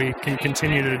future we can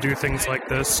continue to do things like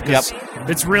this. Yep.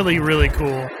 It's really, really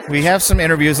cool. We have some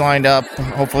interviews lined up.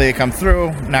 Hopefully they come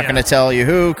through. Not going to tell you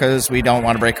who because we don't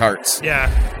want to break hearts. Yeah,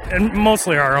 and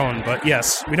mostly our own, but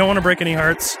yes, we don't want to break any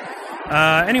hearts.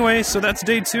 Anyway, so that's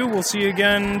day 2. We'll see you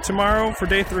again tomorrow for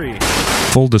day 3.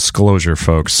 Full disclosure,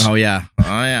 folks. Oh, yeah.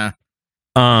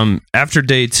 After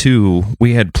day 2,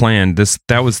 we had planned this.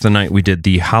 That was the night we did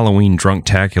the Halloween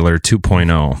Drunktacular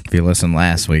 2.0. If you listened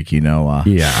last week, you know.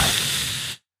 Yeah,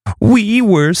 we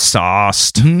were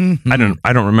sauced. I don't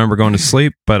remember going to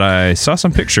sleep, but I saw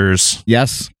some pictures.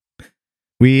 Yes,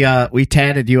 we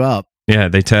tatted you up. Yeah,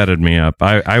 they tatted me up.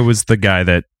 I was the guy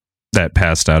that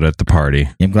passed out at the party.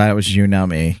 I'm glad it was you, not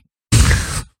me.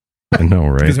 I know,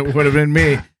 right? Because it would have been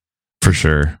me for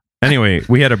sure. Anyway,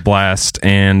 we had a blast,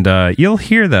 and you'll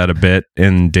hear that a bit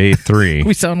in day 3.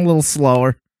 We sound a little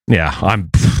slower. Yeah, I'm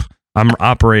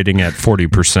operating at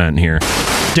 40% here.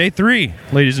 Day 3,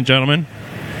 ladies and gentlemen.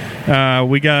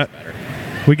 We got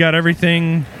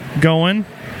everything going.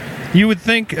 you would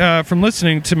think from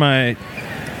listening to my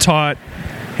taut,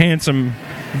 handsome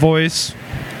voice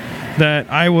that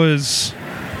I was,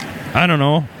 I don't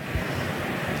know,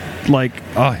 like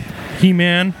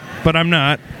He-Man, but I'm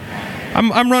not.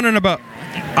 I'm running about.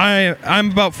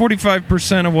 I'm about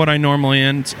 45% of what I normally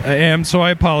am, so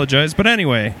I apologize. But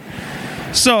anyway,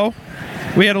 so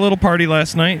we had a little party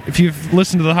last night. If you've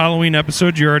listened to the Halloween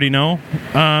episode, you already know.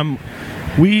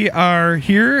 We are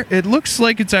here. It looks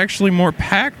like it's actually more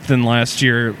packed than last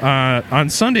year. On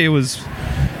Sunday, it was.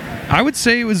 I would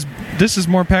say this is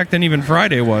more packed than even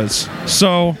Friday was.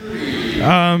 So,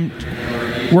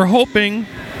 we're hoping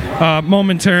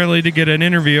momentarily to get an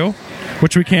interview,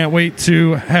 which we can't wait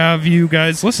to have you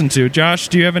guys listen to. Josh,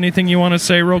 do you have anything you want to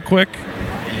say real quick?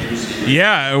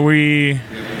 Yeah, we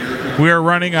are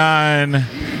running on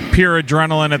pure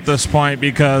adrenaline at this point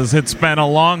because it's been a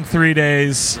long 3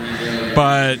 days,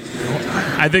 but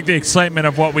I think the excitement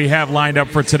of what we have lined up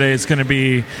for today is going to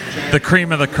be the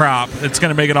cream of the crop. It's going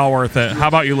to make it all worth it. How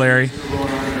about you, Larry?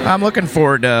 I'm looking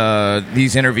forward to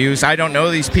these interviews. I don't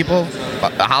know these people.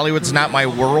 Hollywood's not my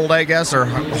world, I guess, or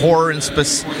horror in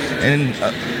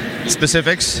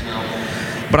specifics.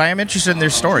 But I am interested in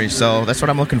their stories, so that's what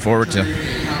I'm looking forward to.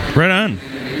 Right on.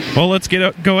 Well, let's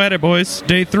go at it, boys.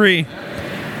 Day 3.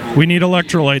 We need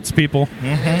electrolytes, people.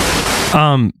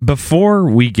 Mm-hmm. Before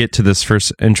we get to this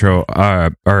first intro,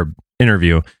 or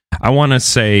interview, I want to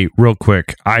say real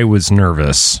quick, I was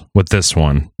nervous with this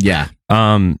one. Yeah.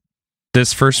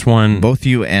 This first one, both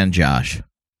you and Josh.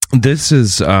 This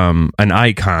is an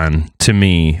icon to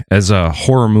me as a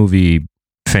horror movie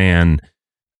fan.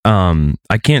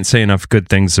 I can't say enough good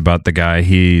things about the guy.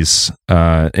 He's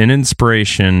an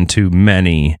inspiration to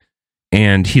many,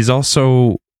 and he's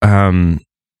also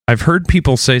I've heard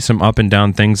people say some up and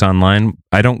down things online.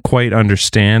 I don't quite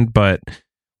understand, but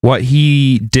what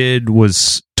he did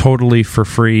was totally for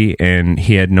free, and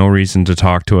he had no reason to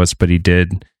talk to us, but he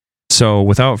did. So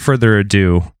without further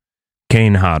ado,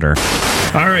 Kane Hodder.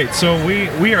 All right, so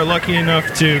we are lucky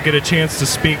enough to get a chance to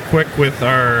speak quick with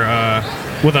our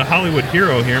with a Hollywood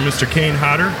hero here, Mr. Kane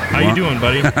Hodder. How you doing,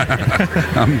 buddy?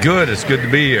 I'm good. It's good to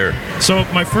be here. So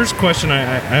my first question, I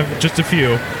have just a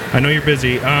few. I know you're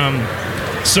busy.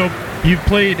 So you've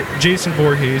played Jason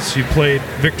Voorhees, you played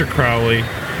Victor Crowley,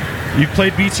 you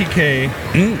played BTK,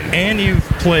 and you've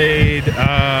played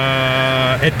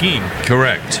Ed Gein.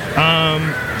 Correct.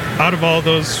 Out of all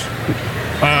those,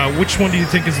 which one do you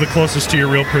think is the closest to your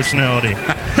real personality?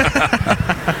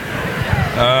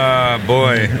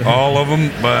 Boy, all of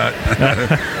them, but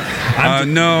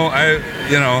no,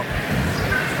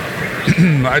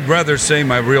 I'd rather say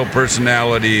my real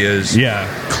personality is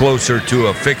closer to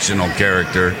a fictional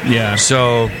character. Yeah.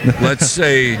 So let's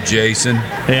say Jason.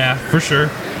 Yeah, for sure.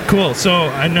 Cool. So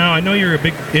I know you're a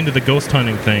big into the ghost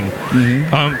hunting thing.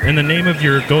 Mm-hmm. And the name of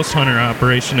your ghost hunter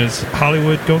operation is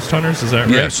Hollywood Ghost Hunters. Is that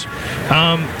right? Yes.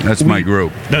 That's my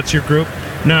group. That's your group.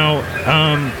 Now,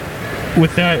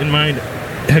 with that in mind,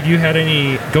 have you had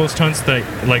any ghost hunts that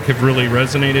have really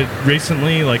resonated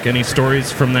recently? Like any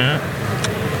stories from that?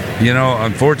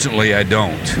 Unfortunately, I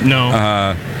don't. No.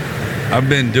 I've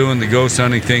been doing the ghost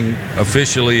hunting thing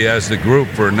officially as the group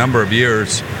for a number of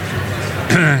years,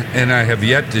 and I have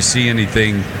yet to see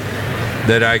anything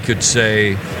that I could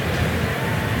say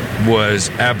was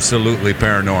absolutely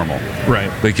paranormal.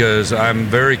 Right. Because I'm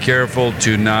very careful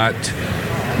to not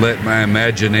let my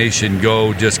imagination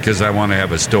go just because I want to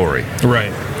have a story.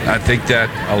 Right. I think that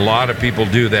a lot of people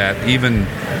do that, even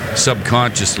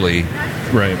subconsciously.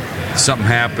 Right. Something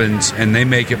happens and they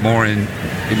make it more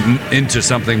into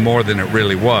something more than it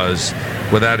really was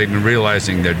without even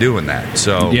realizing they're doing that.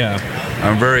 So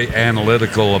I'm very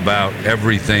analytical about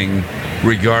everything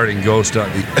regarding ghost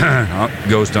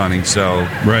hunting. So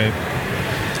right.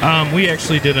 We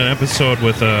actually did an episode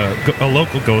with a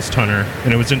local ghost hunter,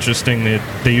 and it was interesting that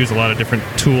they use a lot of different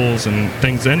tools and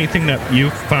things. Anything that you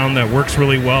found that works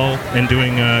really well in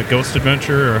doing a ghost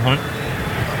adventure or hunt?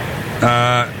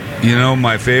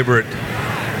 My favorite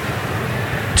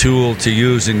tool to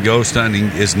use in ghost hunting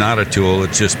is not a tool.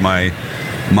 It's just my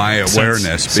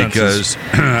awareness, because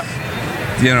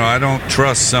I don't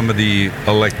trust some of the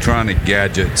electronic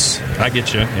gadgets. I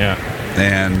get you, yeah.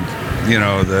 And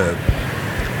the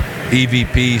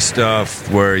EVP stuff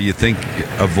where you think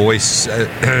a voice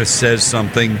says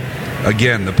something.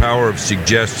 Again, the power of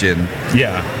suggestion.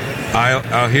 Yeah.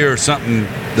 I'll hear something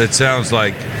that sounds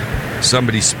like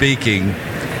somebody speaking,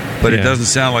 but it Yeah. doesn't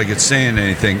sound like it's saying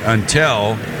anything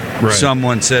until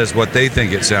someone says what they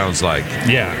think it sounds like.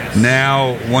 Yeah.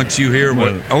 Now, once you hear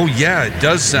oh yeah, it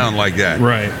does sound like that.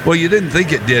 Right. Well, you didn't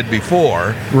think it did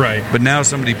before. Right. But now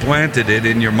somebody planted it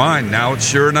in your mind. Now it's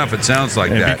sure enough, it sounds like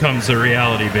It that. becomes a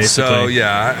reality, basically. So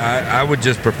yeah, I would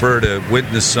just prefer to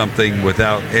witness something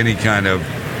without any kind of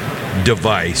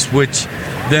device, which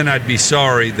then I'd be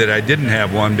sorry that I didn't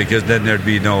have one, because then there'd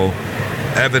be no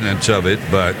evidence of it.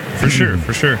 But For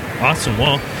sure. Awesome.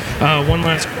 Well, one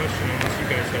last question. Unless you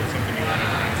guys have something you want to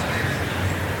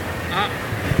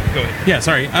ask. Go ahead. Yeah,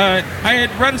 sorry. I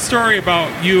had read a story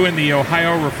about you in the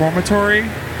Ohio Reformatory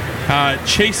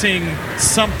chasing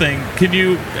something. Can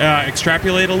you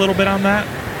extrapolate a little bit on that?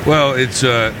 Well,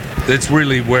 it's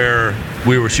really where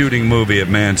we were shooting a movie at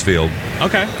Mansfield.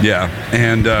 Okay. Yeah,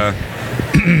 and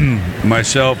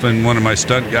myself and one of my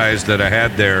stunt guys that I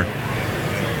had there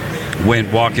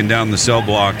went walking down the cell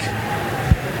block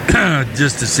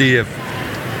just to see if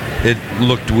it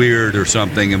looked weird or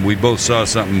something, and we both saw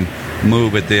something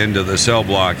move at the end of the cell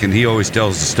block. And he always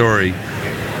tells the story.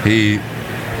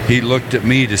 He looked at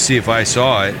me to see if I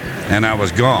saw it, and I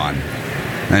was gone.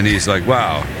 And he's like,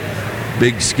 "Wow,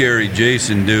 big scary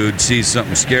Jason dude sees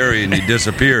something scary and he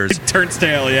disappears." Turns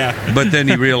tail, yeah. But then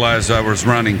he realized I was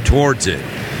running towards it.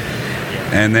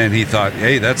 And then he thought,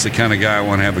 hey, that's the kind of guy I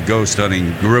want to have a ghost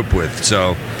hunting group with.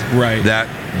 So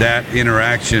that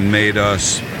interaction made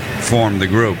us form the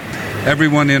group.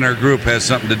 Everyone in our group has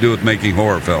something to do with making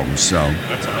horror films. So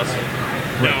That's awesome.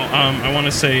 Now, I want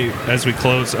to say, as we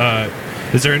close,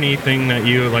 is there anything that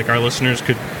you, like our listeners,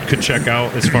 could check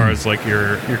out as far as like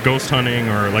your ghost hunting,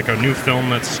 or like a new film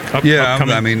that's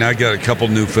upcoming? I mean, I got a couple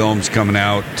new films coming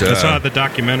out. I saw the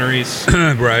documentaries.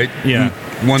 Right. Yeah.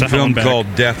 One To film Hellenbach.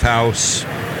 called Death House.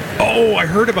 Oh, I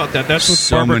heard about that. That's with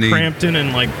So Barbara many- Crampton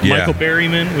and like Yeah. Michael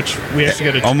Berryman, which we actually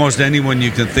got to. Almost anyone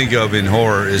you can think of in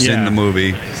horror is in Yeah. the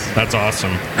movie. That's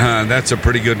awesome. That's a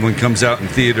pretty good one. Comes out in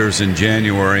theaters in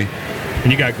January.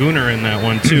 And you got Gunnar in that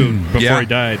one too before Yeah. he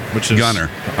died, which is Gunnar.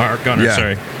 Gunnar, Yeah.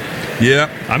 sorry. Yeah.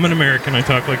 I'm an American. I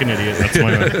talk like an idiot. That's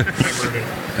my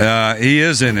version. He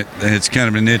is in it. It's kind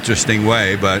of an interesting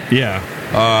way, but yeah.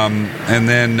 And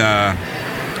then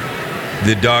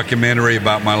the documentary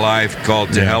about my life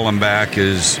called To Hell and Back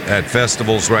is at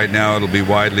festivals right now. It'll be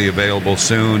widely available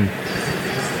soon.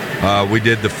 We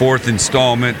did the 4th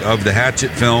installment of the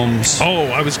Hatchet films. Oh,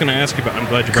 I was going to ask you about. I'm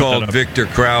glad you brought Called that up. Victor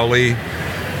Crowley.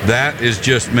 That is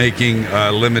just making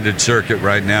a limited circuit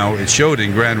right now. It showed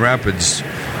in Grand Rapids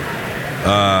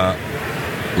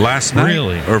last night,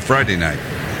 Really? or Friday night.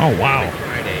 Oh wow.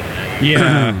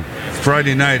 Yeah.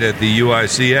 Friday night at the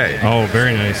UICA. Oh,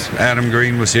 very nice. Adam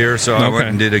Green was here, so I Okay. went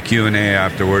and did a Q&A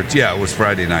afterwards. Yeah, it was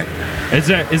Friday night. Is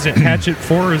it Hatchet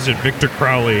 4 or is it Victor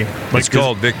Crowley? It's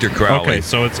called Victor Crowley. Okay,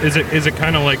 so is it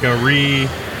kind of like a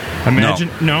reimagine?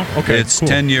 No. Okay. It's cool.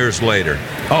 10 years later.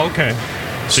 Oh, okay.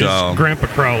 So it's Grandpa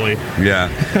Crowley. Yeah.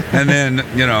 And then,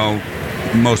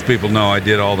 most people know I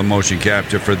did all the motion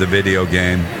capture for the video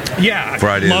game. Yeah,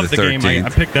 Friday I love the the game. 13th. I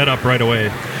picked that up right away.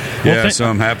 Yeah, so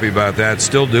I'm happy about that.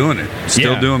 Still doing it.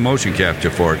 Still Yeah. doing motion capture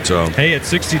for it. So Hey, at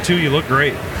 62, you look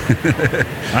great.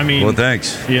 I mean, well,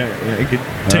 thanks. Yeah, I could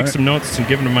take right. some notes and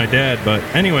give them to my dad. But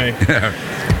anyway,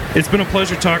 it's been a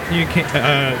pleasure talking to you.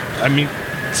 I mean,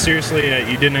 seriously,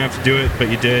 you didn't have to do it, but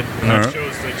you did, and All that right.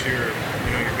 shows that you're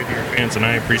good to your fans, and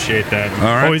I appreciate that. All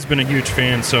right. Always been a huge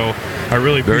fan, so I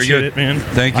really Very appreciate good. it, man.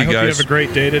 Thank you, I hope guys. you have a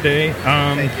great day today.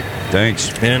 Thank you. Thanks.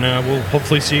 And we'll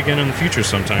hopefully see you again in the future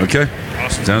sometime. Okay.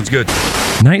 Awesome. Sounds good.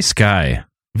 Nice guy.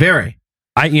 Very.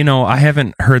 I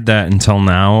haven't heard that until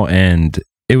now, and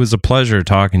it was a pleasure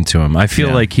talking to him. I feel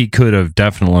Yeah. like he could have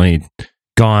definitely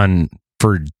gone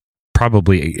for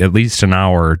probably at least an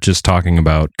hour just talking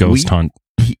about Ghost Hunt.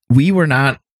 We were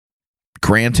not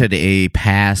granted a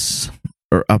pass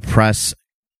or a press.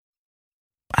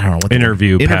 I don't know what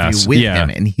Interview pass. with Yeah. him,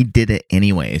 and he did it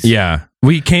anyways. Yeah.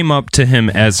 We came up to him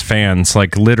as fans,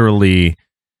 like literally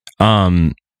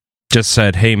just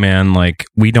said, "Hey man, like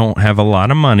we don't have a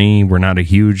lot of money. We're not a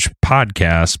huge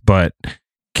podcast, but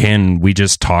can we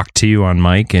just talk to you on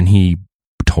mic?" And he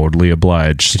totally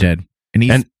obliged. He did. And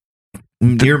he's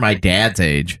near my dad's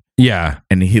age. Yeah.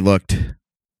 And he looked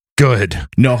good.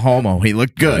 No homo. He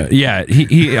looked good. Yeah.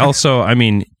 He also, I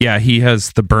mean, yeah, he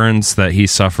has the burns that he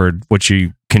suffered, which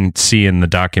you can see in the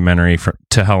documentary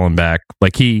To Hell and Back.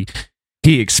 Like he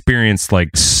experienced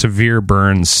like severe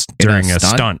burns during a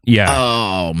stunt. Yeah.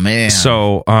 Oh man.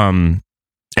 So, and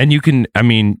you can, I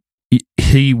mean,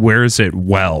 he wears it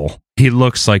well. He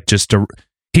looks like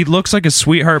he looks like a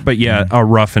sweetheart, but yeah, a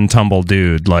rough and tumble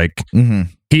dude. Like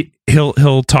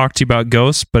he'll talk to you about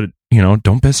ghosts, but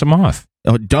don't piss him off.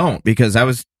 Oh, don't, because I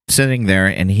was sitting there,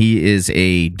 and he is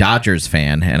a Dodgers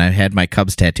fan, and I had my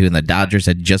Cubs tattoo, and the Dodgers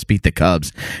had just beat the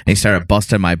Cubs, and he started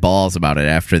busting my balls about it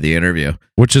after the interview.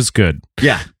 Which is good.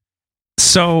 Yeah.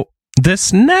 So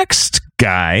this next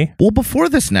guy... Well, before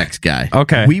this next guy,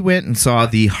 okay, we went and saw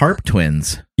the Harp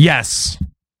Twins. Yes.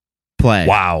 Play.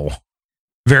 Wow.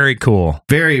 Very cool.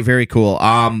 Very, very cool.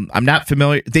 I'm not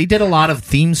familiar. They did a lot of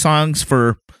theme songs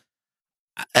for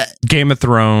Game of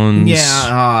Thrones.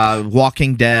 Yeah,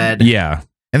 Walking Dead. Yeah.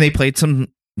 And they played some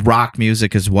rock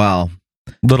music as well.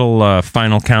 Little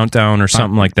Final Countdown or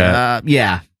something like that.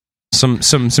 Yeah. Some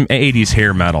 80s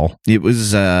hair metal. It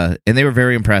was and they were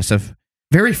very impressive.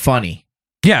 Very funny.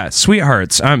 Yeah,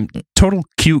 sweethearts. Total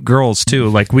cute girls too.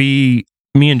 Like me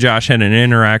and Josh had an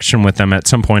interaction with them at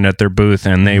some point at their booth,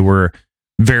 and they were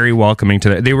very welcoming to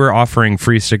that. They were offering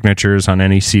free signatures on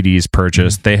any CDs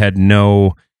purchased. They had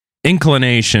no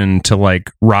inclination to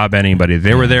like rob anybody.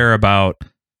 They were there about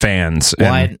fans.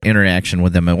 Well, I had an interaction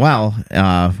with them as well.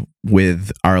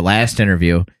 With our last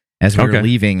interview, as we were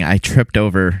leaving, I tripped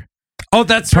over. Oh,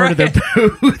 that's part of their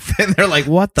booth, and they're like,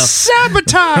 "What the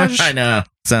sabotage?" I know.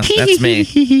 So that's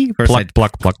me. Of course,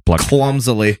 pluck.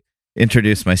 Clumsily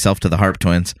introduced myself to the Harp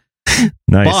Twins.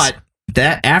 Nice. But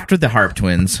that after the Harp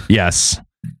Twins, yes.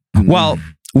 Well,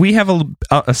 we have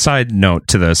a side note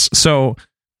to this. So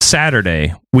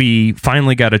Saturday, we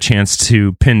finally got a chance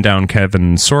to pin down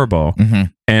Kevin Sorbo. Mm-hmm.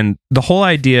 And the whole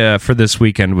idea for this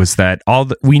weekend was that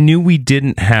we knew we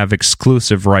didn't have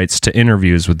exclusive rights to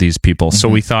interviews with these people. Mm-hmm. So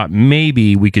we thought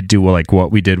maybe we could do like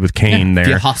what we did with Kane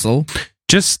there. Hustle.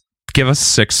 Just give us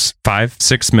 6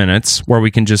 minutes where we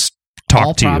can just talk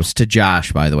All to you. props to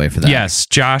Josh, by the way, for that. Yes,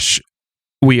 Josh,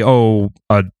 we owe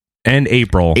and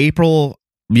April.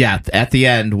 Yeah, at the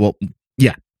end,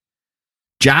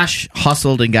 Josh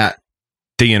hustled and got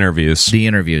the interviews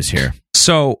here.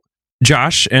 So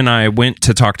Josh and I went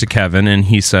to talk to Kevin, and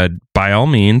he said, by all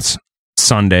means,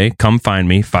 Sunday, come find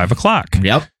me, 5:00.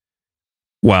 Yep.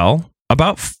 Well,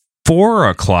 about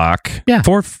 4:00,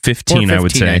 4:15, I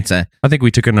would say. I'd say. I think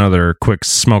we took another quick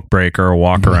smoke break or a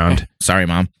walk around. Sorry,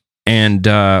 Mom. And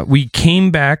we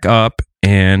came back up,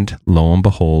 and lo and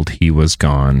behold, he was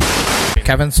gone.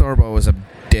 Kevin Sorbo was a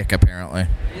dick, apparently.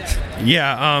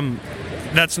 Yeah,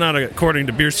 that's not according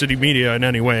to Beer City Media in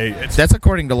any way. That's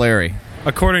according to Larry.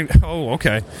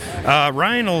 Okay.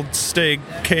 Ryan will stay,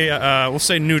 we'll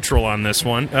say neutral on this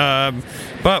one.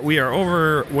 But we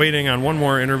are waiting on one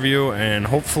more interview, and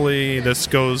hopefully this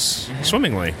goes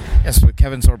swimmingly. Yes, with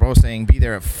Kevin Sorbo saying be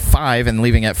there at 5 and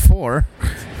leaving at 4.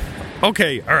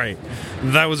 Okay, all right.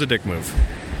 That was a dick move.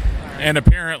 And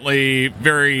apparently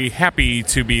very happy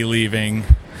to be leaving,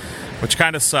 which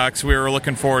kind of sucks. We were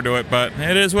looking forward to it, but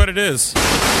it is what it is.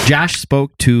 Josh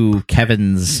spoke to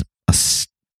Kevin's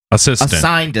assistant,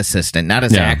 assigned assistant, not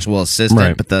his actual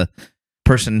assistant, but the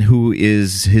person who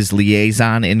is his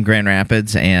liaison in Grand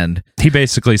Rapids, and he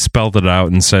basically spelled it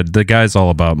out and said the guy's all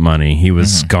about money. He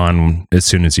was gone as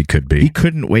soon as he could be. He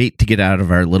couldn't wait to get out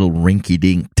of our little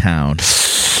rinky-dink town.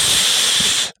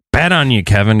 Bad on you,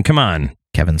 Kevin. Come on.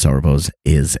 Kevin Sorbo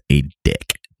is a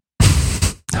dick.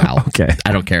 Okay.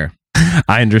 I don't care.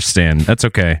 I understand. That's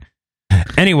okay.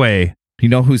 Anyway. You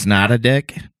know who's not a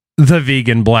dick? The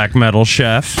vegan black metal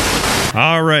chef.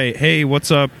 All right. Hey, what's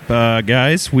up,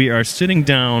 guys? We are sitting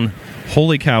down,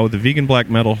 holy cow, with the vegan black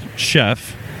metal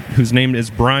chef, whose name is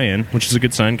Brian, which is a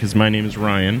good sign because my name is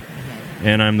Ryan,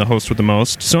 and I'm the host with the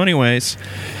most. So anyways.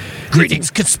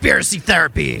 Greetings, Conspiracy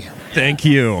Therapy. Thank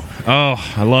you.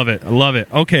 Oh, I love it.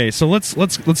 Okay, so let's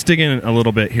dig in a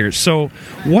little bit here. So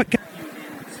what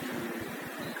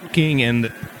cooking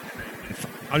and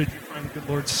how did you find the good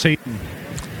Lord Satan?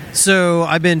 So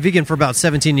I've been vegan for about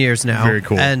 17 years now. Very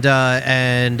cool. And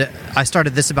I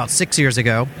started this about 6 years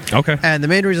ago. Okay. And the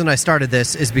main reason I started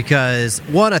this is because,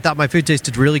 one, I thought my food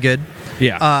tasted really good.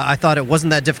 Yeah. I thought it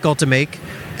wasn't that difficult to make,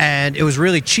 and it was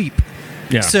really cheap.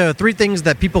 Yeah. So 3 things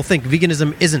that people think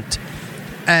veganism isn't.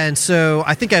 And so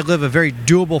I think I live a very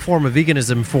doable form of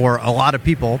veganism for a lot of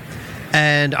people.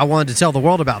 And I wanted to tell the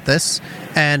world about this.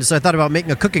 And so I thought about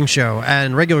making a cooking show.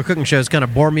 And regular cooking shows kind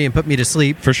of bore me and put me to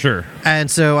sleep. For sure.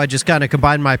 And so I just kind of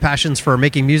combined my passions for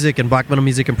making music and black metal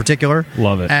music in particular.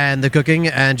 Love it. And the cooking,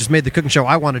 and just made the cooking show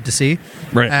I wanted to see.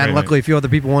 Right. And luckily a few other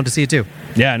people wanted to see it too.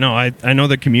 Yeah, no, I know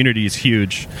the community is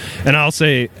huge. And I'll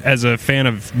say, as a fan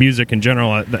of music in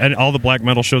general, and all the black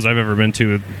metal shows I've ever been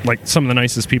to, like some of the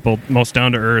nicest people, most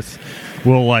down to earth,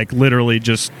 will like literally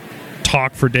just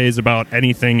talk for days about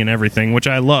anything and everything, which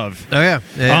I love. Oh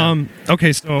yeah.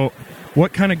 Okay, so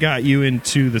what kind of got you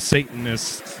into the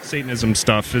Satanism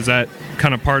stuff? Is that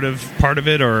kind of part of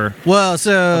it, or well,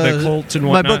 so the cult and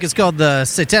my whatnot? book is called The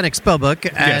Satanic Spellbook,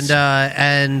 and Yes.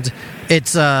 and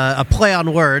it's a play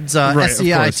on words. Right, of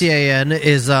SEITAN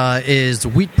is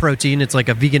wheat protein. It's like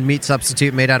a vegan meat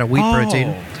substitute made out of wheat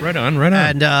protein. Right on.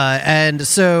 And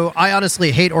so I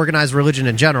honestly hate organized religion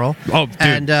in general. Oh, dude.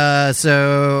 And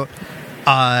so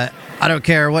I don't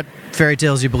care what fairy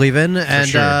tales you believe in, and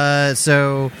sure.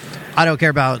 so I don't care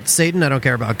about Satan. I don't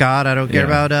care about God. I don't care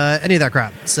about any of that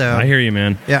crap. So I hear you,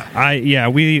 man. Yeah.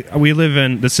 We live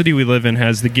in the city we live in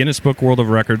has the Guinness Book World of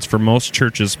Records for most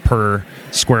churches per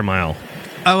square mile.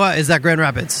 Oh, is that Grand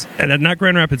Rapids? And not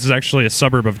Grand Rapids is actually a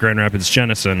suburb of Grand Rapids,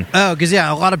 Jenison. Oh, because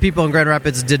a lot of people in Grand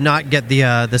Rapids did not get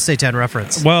the Satan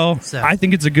reference. Well, I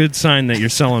think it's a good sign that you're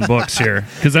selling books here,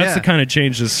 because that's the kind of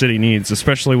change the city needs,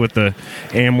 especially with the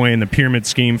Amway and the pyramid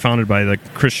scheme founded by the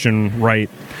Christian right.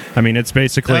 I mean, it's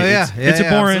basically it's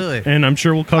abhorrent, absolutely. And I'm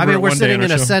sure we'll cover it one day. We're sitting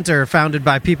in a center founded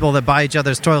by people that buy each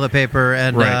other's toilet paper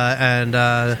and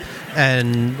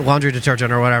laundry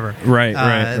detergent or whatever.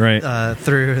 Right.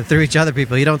 Through each other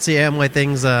people. You don't see Amway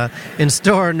things in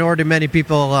store, nor do many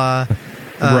people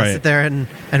sit there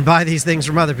and buy these things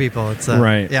from other people. It's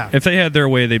Yeah. If they had their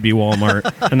way, they'd be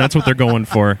Walmart, and that's what they're going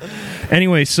for.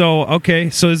 Anyway, so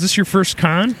is this your first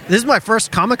con? This is my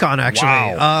first Comic-Con, actually.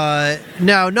 Wow.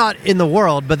 No, not in the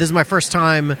world, but this is my first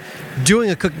time doing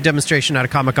a cooking demonstration at a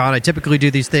Comic-Con. I typically do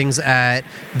these things at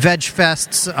veg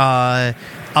fests,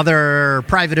 other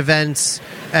private events,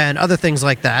 and other things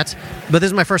like that. But this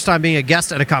is my first time being a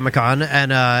guest at a Comic-Con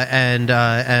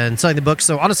and selling the books.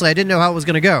 So honestly, I didn't know how it was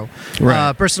going to go.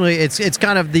 Right. Personally, it's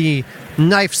kind of the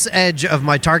knife's edge of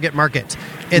my target market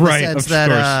in the sense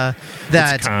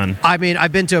that I mean,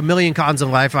 I've been to a million cons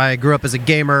in life. I grew up as a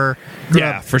gamer.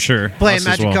 For sure. Playing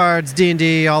Magic cards,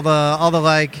 D&D, all the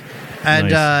like.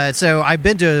 And so I've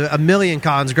been to a million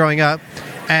cons growing up,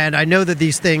 and I know that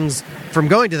these things, from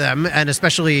going to them, and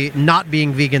especially not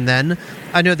being vegan then,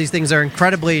 I know these things are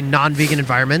incredibly non-vegan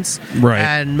environments. Right.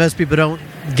 And most people don't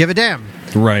give a damn.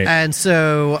 Right. And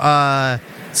so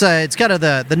it's kind of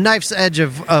the knife's edge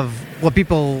of what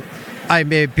people...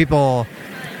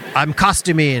 I'm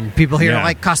costuming. People here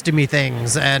like costumey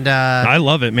things. And I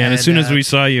love it, man. As soon as we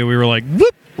saw you, we were like,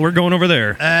 whoop! We're going over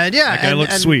there. That guy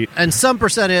looks sweet. And some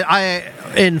percentage,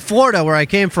 in Florida, where I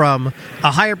came from,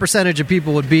 a higher percentage of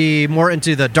people would be more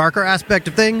into the darker aspect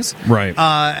of things. Right.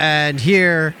 And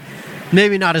here,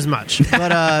 maybe not as much.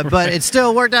 But but it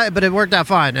still worked out. But it worked out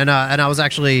fine. And I was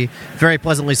actually very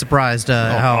pleasantly surprised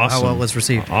how well it was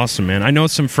received. Awesome, man. I know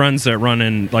some friends that run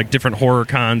in like different horror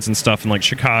cons and stuff in like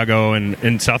Chicago and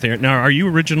in South Area. Now, are you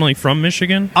originally from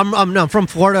Michigan? I'm from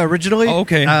Florida originally. Oh,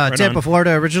 okay. Tampa,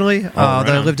 Florida originally.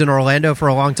 I lived in Orlando for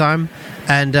a long time,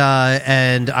 and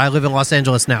I live in Los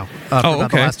Angeles now for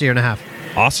about the last year and a half.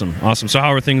 Awesome. So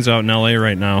how are things out in LA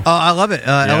right now? I love it.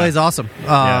 LA is awesome.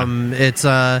 It's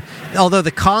although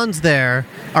the cons there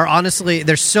are honestly,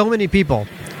 there's so many people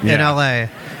in LA,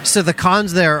 so the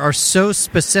cons there are so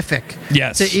specific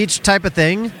to each type of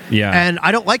thing. Yeah. And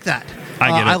I don't like that. I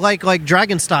get it. I like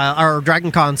Dragon style or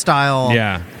Dragon Con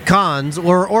style cons,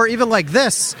 or even like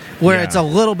this, where it's a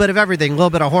little bit of everything, a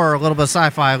little bit of horror, a little bit of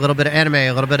sci-fi, a little bit of anime,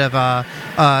 a little bit of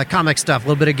comic stuff, a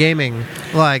little bit of gaming.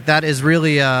 Like that is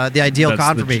really the ideal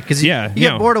con for me, because you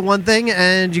get bored of one thing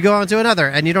and you go on to another,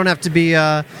 and you don't have to be you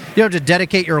don't have to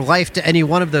dedicate your life to any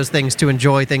one of those things to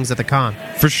enjoy things at the con.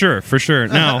 For sure.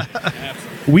 Now.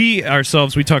 We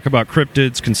talk about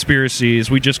cryptids, conspiracies.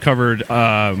 We just covered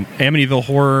Amityville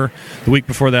Horror. The week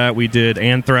before that, we did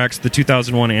Anthrax, the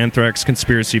 2001 Anthrax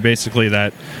conspiracy, basically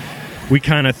that we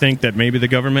kind of think that maybe the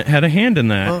government had a hand in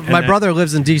that. Well, my brother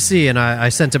lives in D.C., and I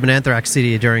sent him an Anthrax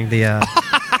CD during the...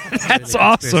 That's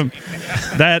awesome.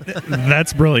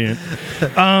 That's brilliant.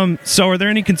 So are there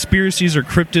any conspiracies or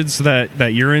cryptids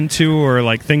that you're into, or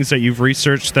like things that you've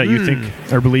researched that you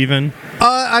think or believe in?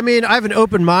 I mean, I have an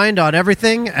open mind on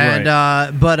everything, and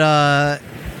but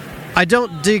I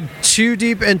don't dig too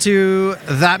deep into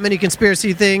that many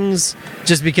conspiracy things,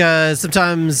 just because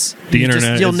sometimes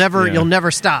you'll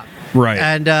never stop. Right.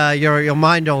 And your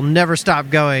mind will never stop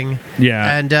going.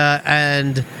 Yeah.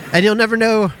 And you'll never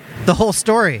know the whole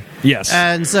story. Yes.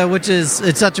 And so,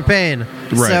 it's such a pain.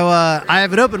 Right. So I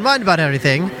have an open mind about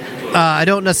everything. I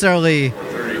don't necessarily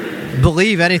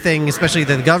believe anything, especially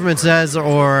that the government says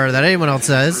or that anyone else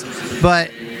says.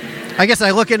 But I guess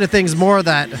I look into things more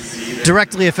that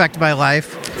directly affect my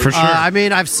life. For sure. I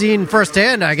mean, I've seen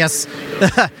firsthand, I guess,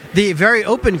 the very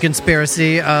open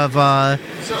conspiracy of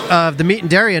the meat and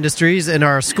dairy industries in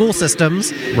our school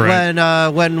systems. Right.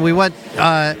 When we went,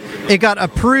 it got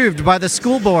approved by the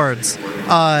school boards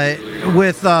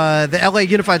with the LA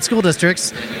Unified School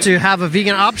Districts to have a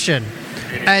vegan option.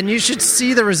 And you should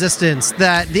see the resistance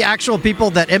that the actual people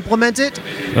that implement it,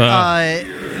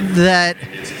 that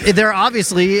they're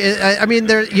obviously, I mean,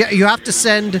 you have to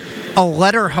send a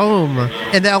letter home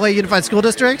in the LA Unified School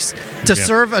Districts to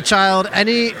serve a child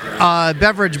any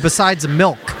beverage besides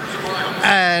milk.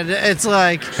 And it's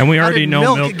like, and we already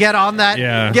know milk get on that,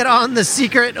 get on the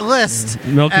secret list,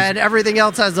 and everything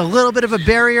else has a little bit of a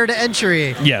barrier to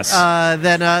entry. Yes,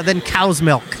 than cow's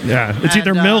milk. Yeah, it's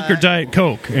either milk or Diet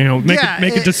Coke. You know, make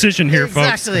a decision here,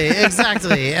 folks.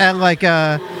 Exactly, and like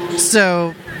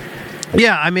so.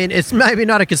 Yeah, I mean, it's maybe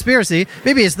not a conspiracy.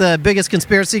 Maybe it's the biggest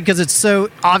conspiracy because it's so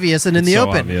obvious and in the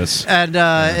open. Obvious. And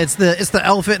it's the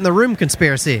elephant in the room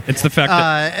conspiracy. It's the fact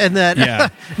that and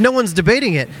that no one's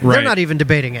debating it. Right. They're not even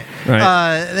debating it. Right.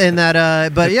 And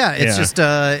that, but yeah, it's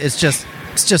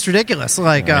just ridiculous.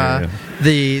 Like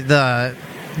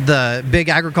the big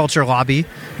agriculture lobby,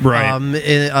 right?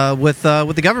 With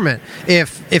the government.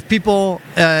 If people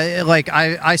like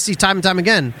I see time and time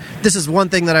again, this is one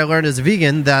thing that I learned as a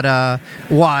vegan, that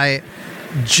why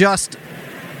just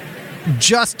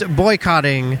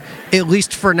boycotting, at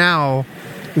least for now,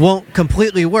 won't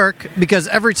completely work, because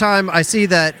every time I see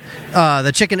that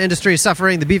the chicken industry is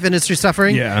suffering, the beef industry is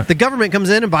suffering, the government comes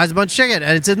in and buys a bunch of chicken,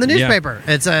 and it's in the newspaper.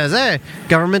 It says, "Hey,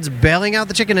 government's bailing out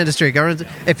the chicken industry."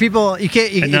 If people, you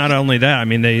can't. And not only that, I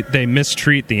mean, they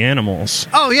mistreat the animals.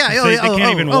 Oh yeah, they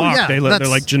can't even walk. They're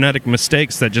like genetic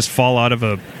mistakes that just fall out of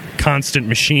a constant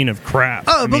machine of crap.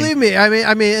 Believe me.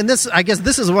 I mean, and this, I guess,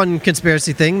 this is one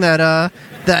conspiracy thing that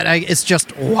it's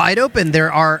just wide open.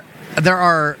 There are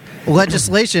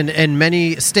legislation in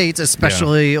many states,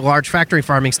 especially large factory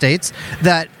farming states,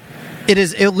 that it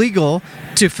is illegal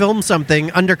to film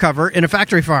something undercover in a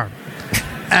factory farm.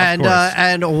 And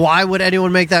why would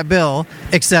anyone make that bill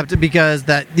except because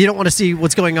that you don't want to see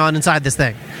what's going on inside this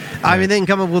thing? I mean, they can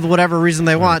come up with whatever reason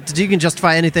they want. You can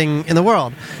justify anything in the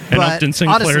world. And Upton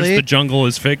Sinclair's The Jungle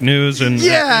is fake news, and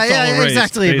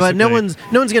exactly. Basically. But no one's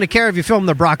going to care if you film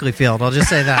the broccoli field. I'll just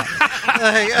say that.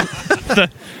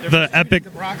 the epic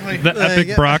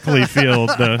broccoli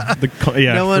field.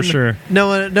 For sure. No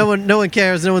one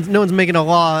cares. No one's making a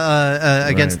law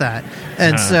against that.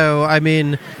 And so, I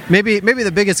mean, maybe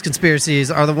the biggest conspiracies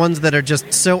are the ones that are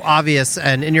just so obvious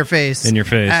and in your face,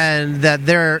 and that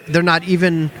they're not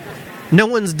even. No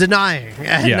one's denying,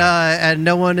 and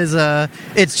no one is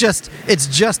it's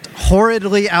just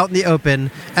horridly out in the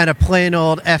open, and a plain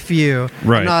old FU,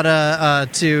 not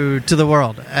to the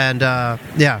world, and I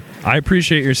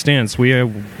appreciate your stance. We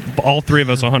all three of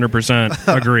us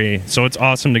 100% agree. So it's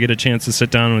awesome to get a chance to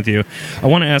sit down with you. I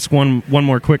want to ask one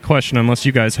more quick question, unless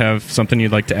you guys have something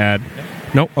you'd like to add.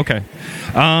 Nope. Okay.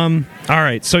 All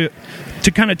right. So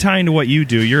to kind of tie into what you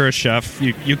do, you're a chef.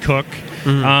 You cook.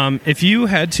 Mm-hmm. If you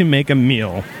had to make a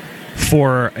meal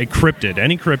for a cryptid,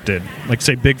 any cryptid, like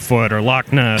say Bigfoot or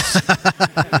Loch Ness,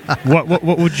 what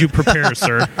would you prepare,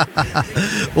 sir?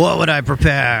 What would I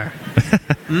prepare?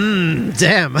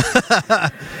 Damn.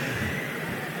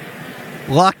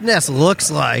 Loch Ness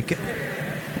looks like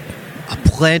a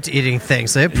plant-eating thing,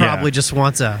 so it probably just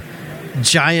wants a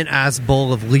giant ass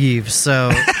bowl of leaves. So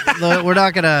we're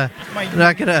not gonna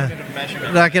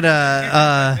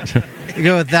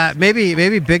go with that. Maybe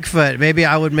Bigfoot. Maybe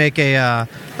I would make a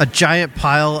giant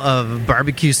pile of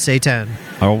barbecue seitan.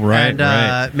 Oh right,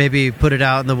 and maybe put it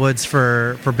out in the woods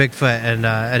for Bigfoot, and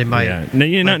it might. Yeah. No,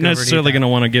 you're not necessarily going to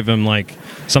want to give him like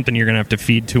something you're going to have to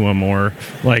feed to him, or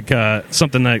like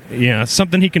something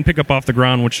he can pick up off the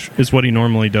ground, which is what he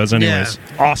normally does, anyways.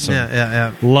 Yeah. Awesome.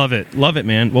 Yeah. Love it,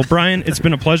 man. Well, Brian, it's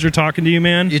been a pleasure talking to you,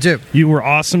 man. You too. You were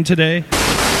awesome today.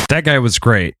 That guy was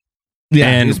great. Yeah,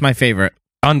 and he was my favorite.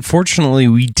 Unfortunately,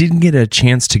 we didn't get a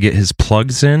chance to get his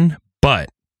plugs in, but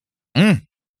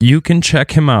you can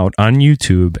check him out on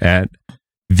YouTube at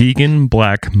Vegan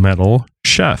Black Metal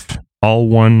Chef. All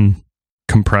one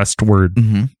compressed word.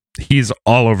 Mm-hmm. He's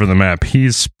all over the map.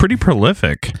 He's pretty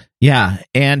prolific. Yeah,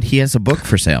 and he has a book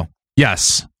for sale.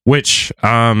 Yes, which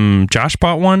Josh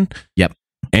bought one. Yep.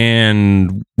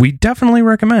 And we definitely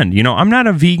recommend. You know, I'm not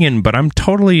a vegan, but I'm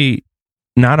totally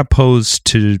not opposed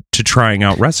to trying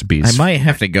out recipes. I might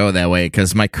have to go that way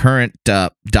because my current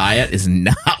diet is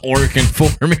not working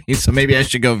for me, so maybe I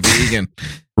should go vegan.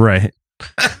 Right.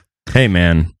 Hey,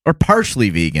 man. Or partially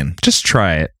vegan. Just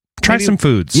try it. Try some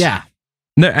foods. Yeah.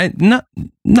 No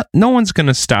one's going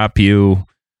to stop you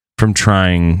from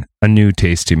trying a new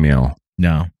tasty meal.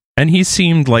 No. And he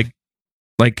seemed like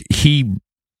he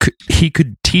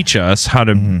could teach us how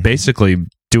to basically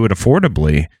do it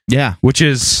affordably. Yeah. Which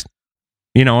is...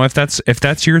 You know, if that's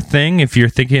your thing, if you're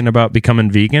thinking about becoming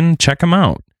vegan, check him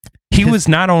out. He was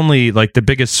not only like the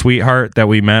biggest sweetheart that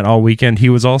we met all weekend, he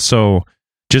was also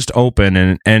just open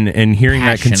and hearing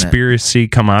that Passionate. conspiracy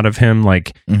come out of him.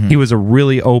 Like he was a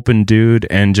really open dude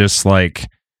and just like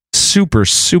super,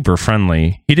 super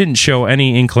friendly. He didn't show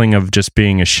any inkling of just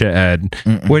being a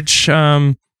shithead, which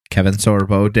Kevin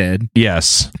Sorbo did.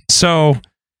 Yes. So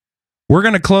we're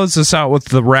going to close this out with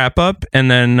the wrap up,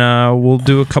 and then we'll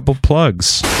do a couple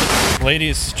plugs.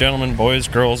 Ladies, gentlemen, boys,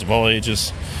 girls of all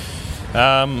ages,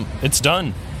 it's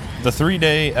done. The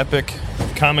 3-day epic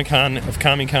Comic-Con of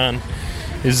Comic-Con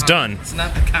is done. It's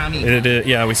not the commie.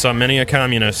 Yeah, we saw many a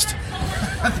communist.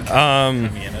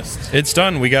 It's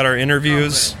done. We got our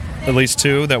interviews, at least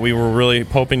 2 that we were really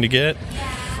hoping to get.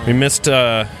 We missed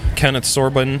Kenneth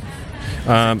Sorbin.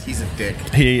 He's a dick.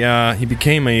 He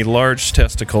became a large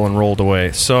testicle and rolled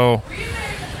away. So,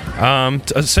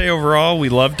 to say overall, we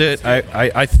loved it.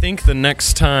 I think the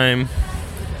next time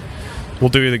we'll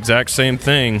do the exact same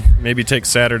thing. Maybe take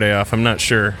Saturday off. I'm not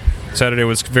sure. Saturday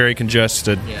was very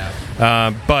congested.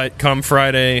 Yeah. But come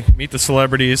Friday, meet the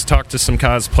celebrities, talk to some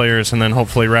cosplayers, and then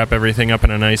hopefully wrap everything up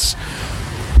in a nice,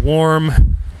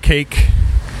 warm cake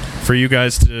for you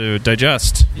guys to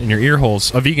digest in your ear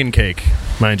holes. A vegan cake,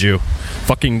 mind you.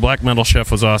 Fucking Black Metal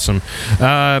Chef was awesome.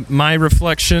 My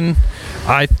reflection,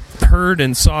 I heard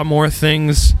and saw more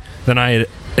things than I had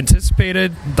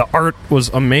anticipated. The art was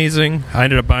amazing. I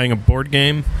ended up buying a board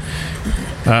game,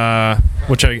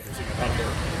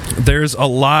 there's a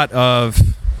lot of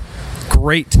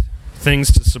great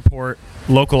things to support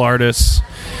local artists,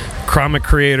 comic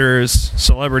creators,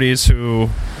 celebrities who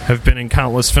have been in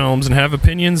countless films and have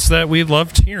opinions that we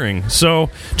loved hearing. So,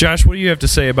 Josh, what do you have to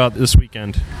say about this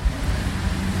weekend?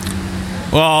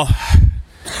 Well,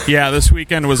 yeah, this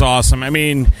weekend was awesome. I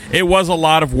mean, it was a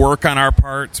lot of work on our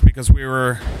parts because we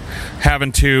were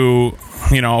having to,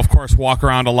 of course, walk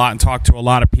around a lot and talk to a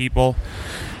lot of people.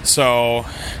 So,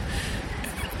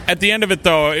 at the end of it,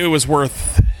 though, it was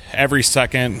worth every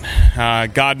second.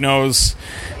 God knows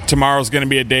tomorrow's going to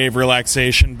be a day of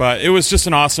relaxation, but it was just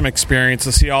an awesome experience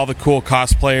to see all the cool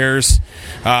cosplayers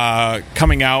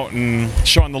coming out and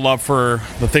showing the love for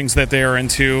the things that they are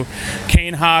into.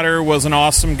 Kane Hodder was an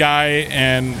awesome guy,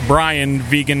 and Brian,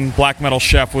 vegan Black Metal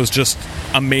Chef, was just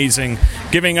amazing,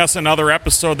 giving us another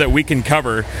episode that we can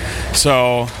cover.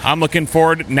 So I'm looking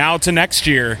forward now to next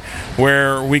year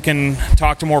where we can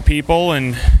talk to more people.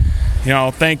 And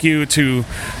thank you to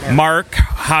Mark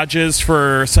Hodges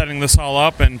for setting this all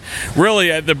up. And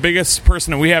really, the biggest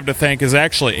person that we have to thank is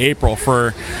actually April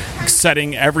for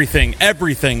setting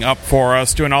everything up for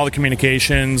us, doing all the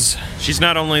communications. She's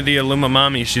not only the Illuma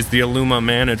mommy, she's the Illuma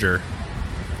manager.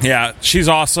 Yeah, she's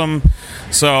awesome.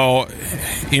 So,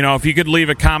 if you could leave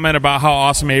a comment about how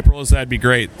awesome April is, that'd be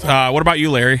great. What about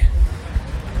you, Larry?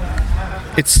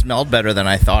 It smelled better than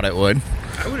I thought it would.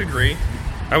 I would agree.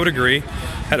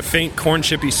 Had a faint corn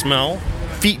chippy smell.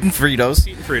 Feet and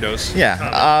Fritos.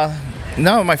 Yeah.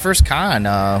 No, my first con.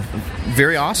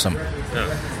 Very awesome.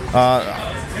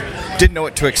 Didn't know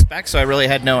what to expect, so I really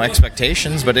had no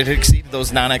expectations, but it exceeded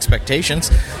those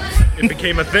non-expectations. It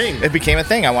became a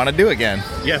thing. I want to do again.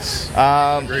 Yes.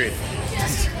 Agreed.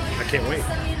 I can't wait.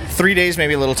 3 days,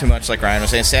 maybe a little too much, like Ryan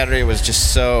was saying. Saturday was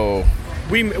just so...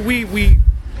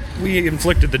 We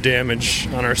inflicted the damage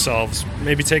on ourselves.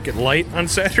 Maybe take it light on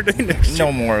Saturday next year.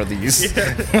 No more of these.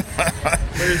 Yeah.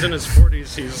 Larry's in his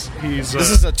 40s. He's this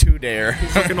is a 2-dayer.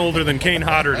 He's looking older than Kane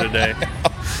Hodder today.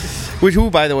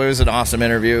 Who, by the way, was an awesome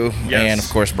interview. Yes. And, of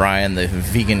course, Brian, the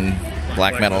vegan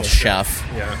Black Metal Chef.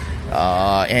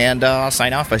 Yeah. And I'll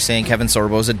sign off by saying Kevin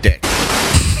Sorbo's a dick.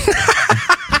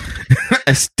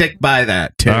 I stick by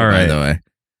that, too, all right. by the way.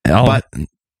 But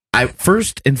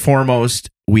first and foremost,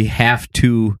 we have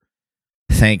to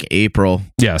thank April.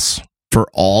 Yes. For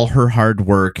all her hard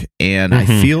work. And I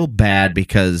feel bad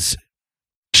because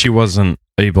she wasn't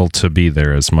able to be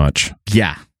there as much.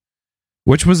 Yeah.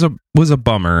 Which was a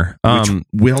bummer. Which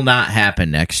will not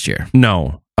happen next year.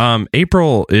 No.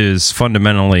 April is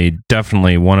fundamentally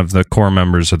definitely one of the core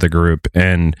members of the group.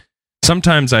 And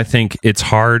sometimes I think it's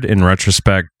hard in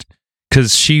retrospect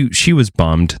because she was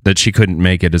bummed that she couldn't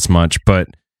make it as much. But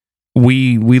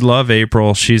we love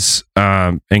April. She's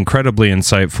incredibly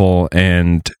insightful,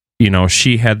 and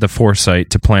she had the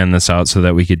foresight to plan this out so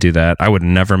that we could do that. I would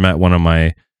have never met one of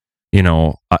my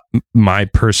my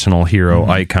personal hero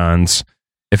icons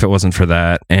if it wasn't for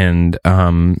that, and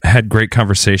had great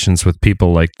conversations with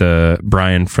people like the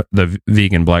Brian, the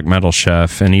vegan Black Metal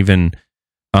Chef, and even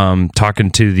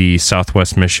talking to the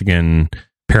Southwest Michigan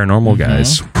paranormal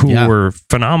guys who were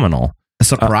phenomenal. A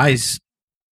surprise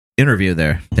interview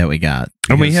there that we got,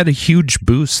 and we had a huge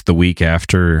boost the week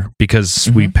after because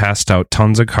we passed out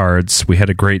tons of cards. We had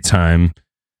a great time.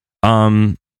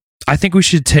 I think we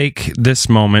should take this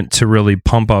moment to really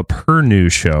pump up her new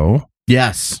show.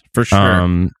 Yes, for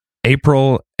sure.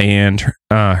 April and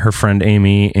her friend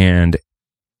Amy and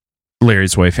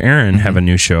Larry's wife Erin have a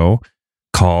new show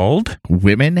called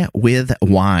Women with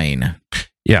Wine.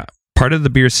 Yeah, part of the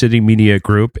Beer City Media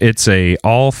Group. It's a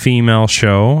all-female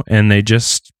show, and they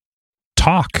just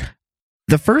talk.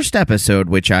 The first episode,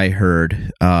 which I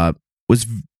heard, was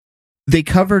they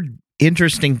covered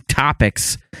interesting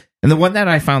topics. And the one that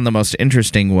I found the most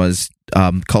interesting was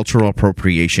cultural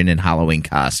appropriation in Halloween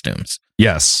costumes.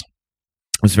 Yes.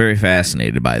 I was very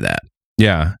fascinated by that.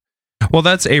 Yeah. Well,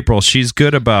 that's April. She's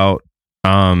good about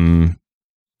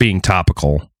being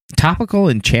topical. Topical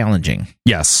and challenging.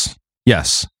 Yes.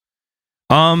 Yes.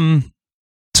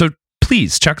 So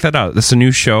please check that out. This is a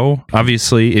new show.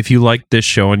 Obviously, if you like this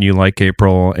show and you like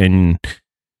April, and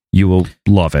you will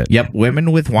love it. Yep.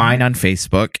 Women with Wine on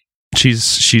Facebook.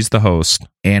 She's the host.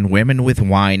 And Women with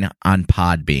Wine on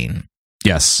Podbean.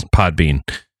 Yes, Podbean.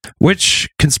 Which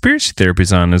Conspiracy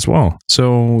Therapy's on as well.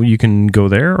 So you can go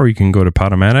there, or you can go to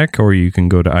Podomatic, or you can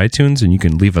go to iTunes, and you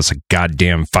can leave us a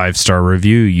goddamn 5-star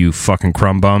review, you fucking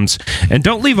crumb bums. And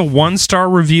don't leave a 1-star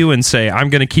review and say, I'm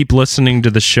going to keep listening to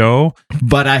the show.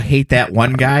 But I hate that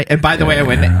one guy. And by the way, I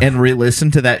went and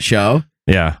re-listened to that show.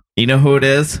 Yeah. You know who it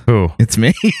is? Who? It's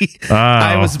me. Oh.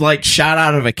 I was like shot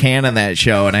out of a can in that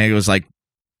show, and I was like,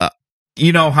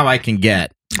 you know how I can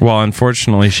get. Well,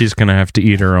 unfortunately, she's going to have to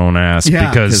eat her own ass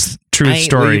because, true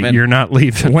story, you're not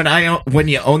leaving. When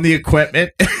you own the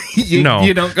equipment, you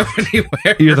don't go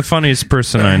anywhere. You're the funniest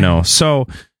person I know. So,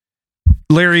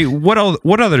 Larry, what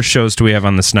other shows do we have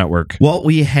on this network? Well,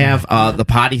 we have the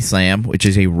Potty Slam, which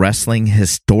is a wrestling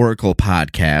historical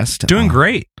podcast. Doing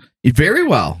great. Very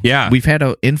well. Yeah. We've had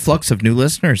an influx of new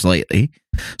listeners lately.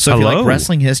 So if you like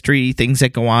wrestling history, things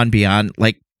that go on beyond,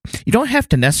 like, you don't have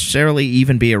to necessarily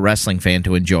even be a wrestling fan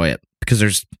to enjoy it,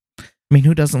 because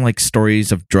who doesn't like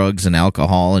stories of drugs and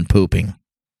alcohol and pooping?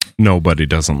 Nobody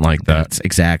doesn't like that. That's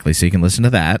exactly. So you can listen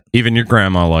to that. Even your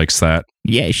grandma likes that.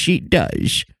 Yeah, she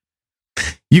does.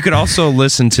 You could also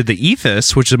listen to the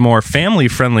Ethos, which is a more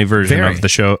family-friendly version of the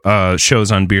show.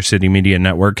 Shows on Beer City Media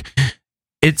Network.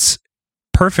 It's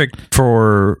perfect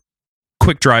for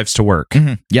quick drives to work.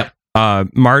 Mm-hmm. Yep.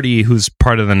 Marty, who's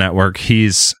part of the network,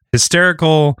 he's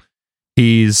hysterical.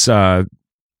 He's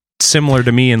similar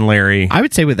to me and Larry. I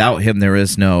would say without him, there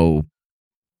is no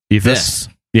this.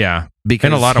 Yeah, because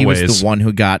in a lot of ways, he was the one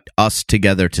who got us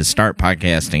together to start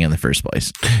podcasting in the first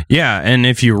place. Yeah, and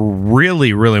if you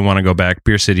really, really want to go back,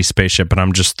 Beer City Spaceship, but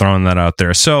I'm just throwing that out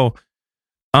there. So,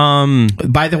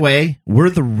 by the way, we're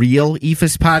the real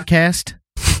EFIS podcast.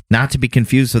 Not to be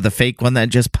confused with the fake one that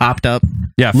just popped up.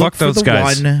 Yeah, Look fuck those for the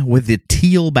guys. One with the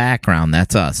teal background.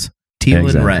 That's us. Teal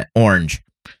and red, orange.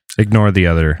 Ignore the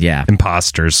other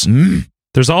imposters. Mm.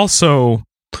 There's also,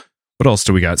 what else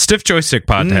do we got? Stiff Joystick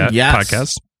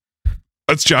podcast.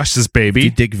 That's Josh's baby.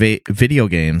 You dig video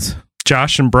games.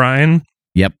 Josh and Brian.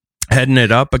 Yep. Heading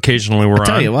it up. Occasionally we're I'll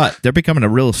tell you what, they're becoming a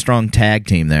real strong tag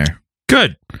team there.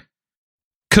 Good.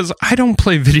 Because I don't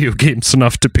play video games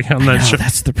enough to be on that show.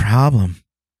 That's the problem.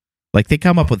 Like, they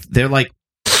come up with, they're like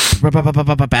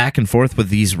back and forth with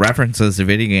these references to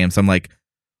video games. I'm like,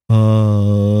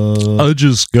 I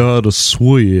just got a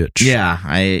Switch. Yeah,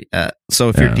 so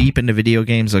if you're deep into video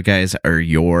games, those guys are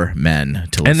your men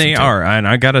to listen to. And they are. And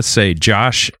I gotta say,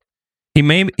 Josh, he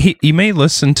may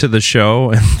listen to the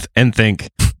show and think,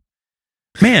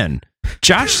 man,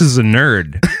 Josh is a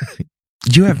nerd.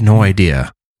 You have no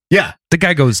idea. Yeah. The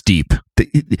guy goes deep.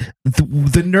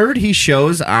 The nerd he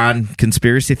shows on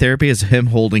Conspiracy Therapy is him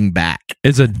holding back.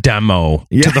 It's a demo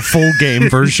to the full game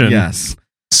version. Yes.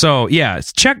 So, yeah,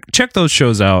 check those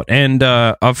shows out. And,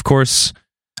 of course,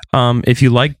 if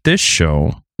you like this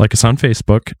show, like us on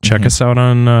Facebook, check us out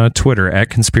on Twitter at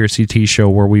Conspiracy T Show,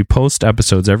 where we post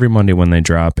episodes every Monday when they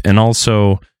drop, and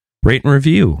also rate and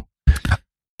review.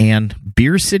 And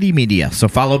Beer City Media. So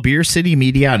follow Beer City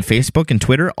Media on Facebook and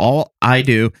Twitter. All I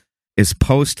do is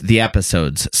post the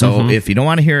episodes. So if you don't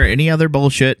want to hear any other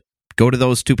bullshit, go to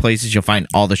those two places. You'll find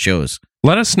all the shows.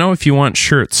 Let us know if you want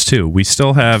shirts, too. We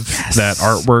still have that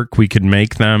artwork. We could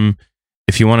make them.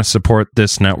 If you want to support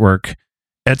this network,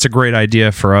 that's a great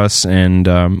idea for us, and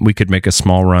we could make a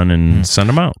small run and send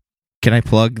them out. Can I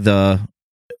plug the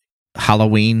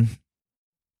Halloween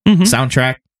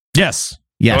soundtrack? Yes.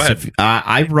 Yes.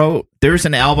 I wrote, there's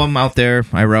an album out there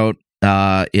I wrote.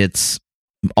 It's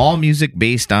all music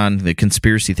based on the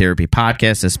Conspiracy Therapy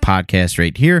podcast. This podcast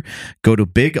right here. Go to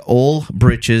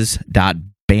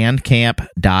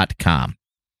bigoldbritches.bandcamp.com.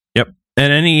 Yep.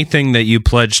 And anything that you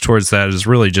pledge towards that is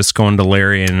really just going to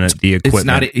Larry and the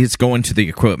equipment. It's going to the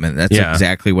equipment. That's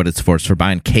exactly what it's for. It's for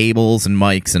buying cables and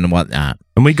mics and whatnot.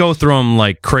 And we go through them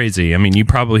like crazy. I mean, you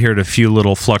probably heard a few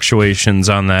little fluctuations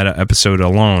on that episode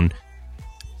alone.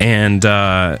 And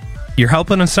you're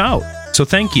helping us out. So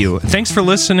thank you. Thanks for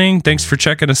listening. Thanks for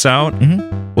checking us out.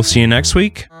 Mm-hmm. We'll see you next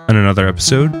week on another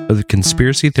episode of the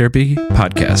Conspiracy Therapy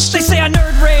Podcast. They say I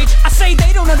nerd rage. I say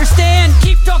they don't understand.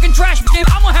 Keep talking trash,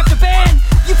 I'm gonna have to ban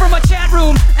you from my chat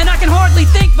room. And I can hardly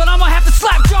think, but I'm gonna have to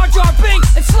slap Jar Jar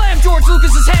Binks and slam George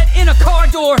Lucas's head in a car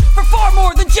door for far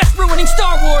more than just ruining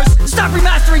Star Wars. Stop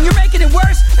remastering, you're making it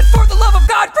worse. And for the love of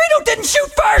God, Greedo didn't shoot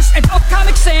first. And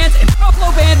Comic Sans and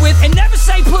low bandwidth. And never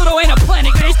say Pluto ain't a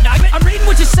planet. I'm reading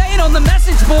what you're saying on the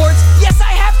message boards. Yes,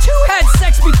 I have too had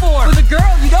sex before with a girl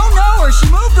you don't know her. She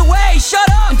moved away. Shut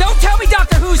up. And don't tell me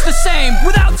Doctor Who's the same.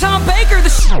 Without Tom Baker, the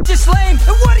just lame.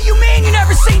 And what do you mean you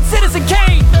never seen Citizen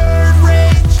Kane? Nerd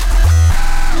rage.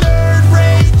 Nerd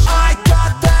rage. I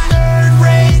got that nerd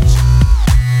rage.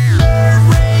 Nerd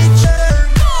rage.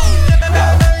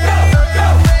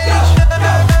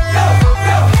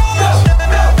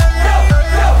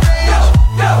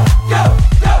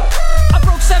 I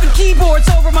broke 7 keyboards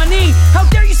over my knee. How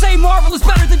dare you say Marvel is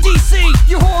better than DC?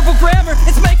 Your horrible grammar,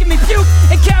 it's making me puke.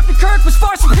 And Captain Kirk was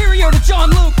far superior to John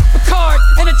Luke. Picard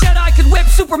and a Jedi could whip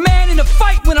Superman in a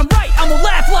fight. When I'm right, I'ma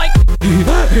laugh like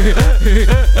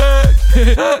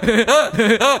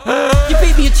you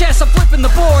beat me in chess, I'm flipping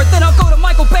the board. Then I'll go to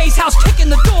Michael Bay's house, kicking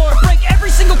the door. Break every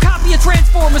single copy of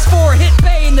Transformers 4. Hit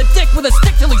Bay in the dick with a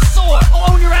stick till he's sore.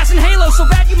 I'll own your ass in Halo so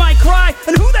bad you might cry.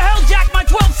 And who the hell jacked my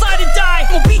 12-sided die?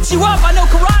 I'll beat you up, I know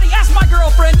karate, ask my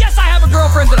girlfriend. Yes, I have a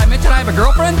girlfriend. Did I mention I have a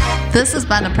girlfriend? This has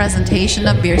been a presentation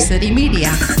of Beer City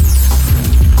Media.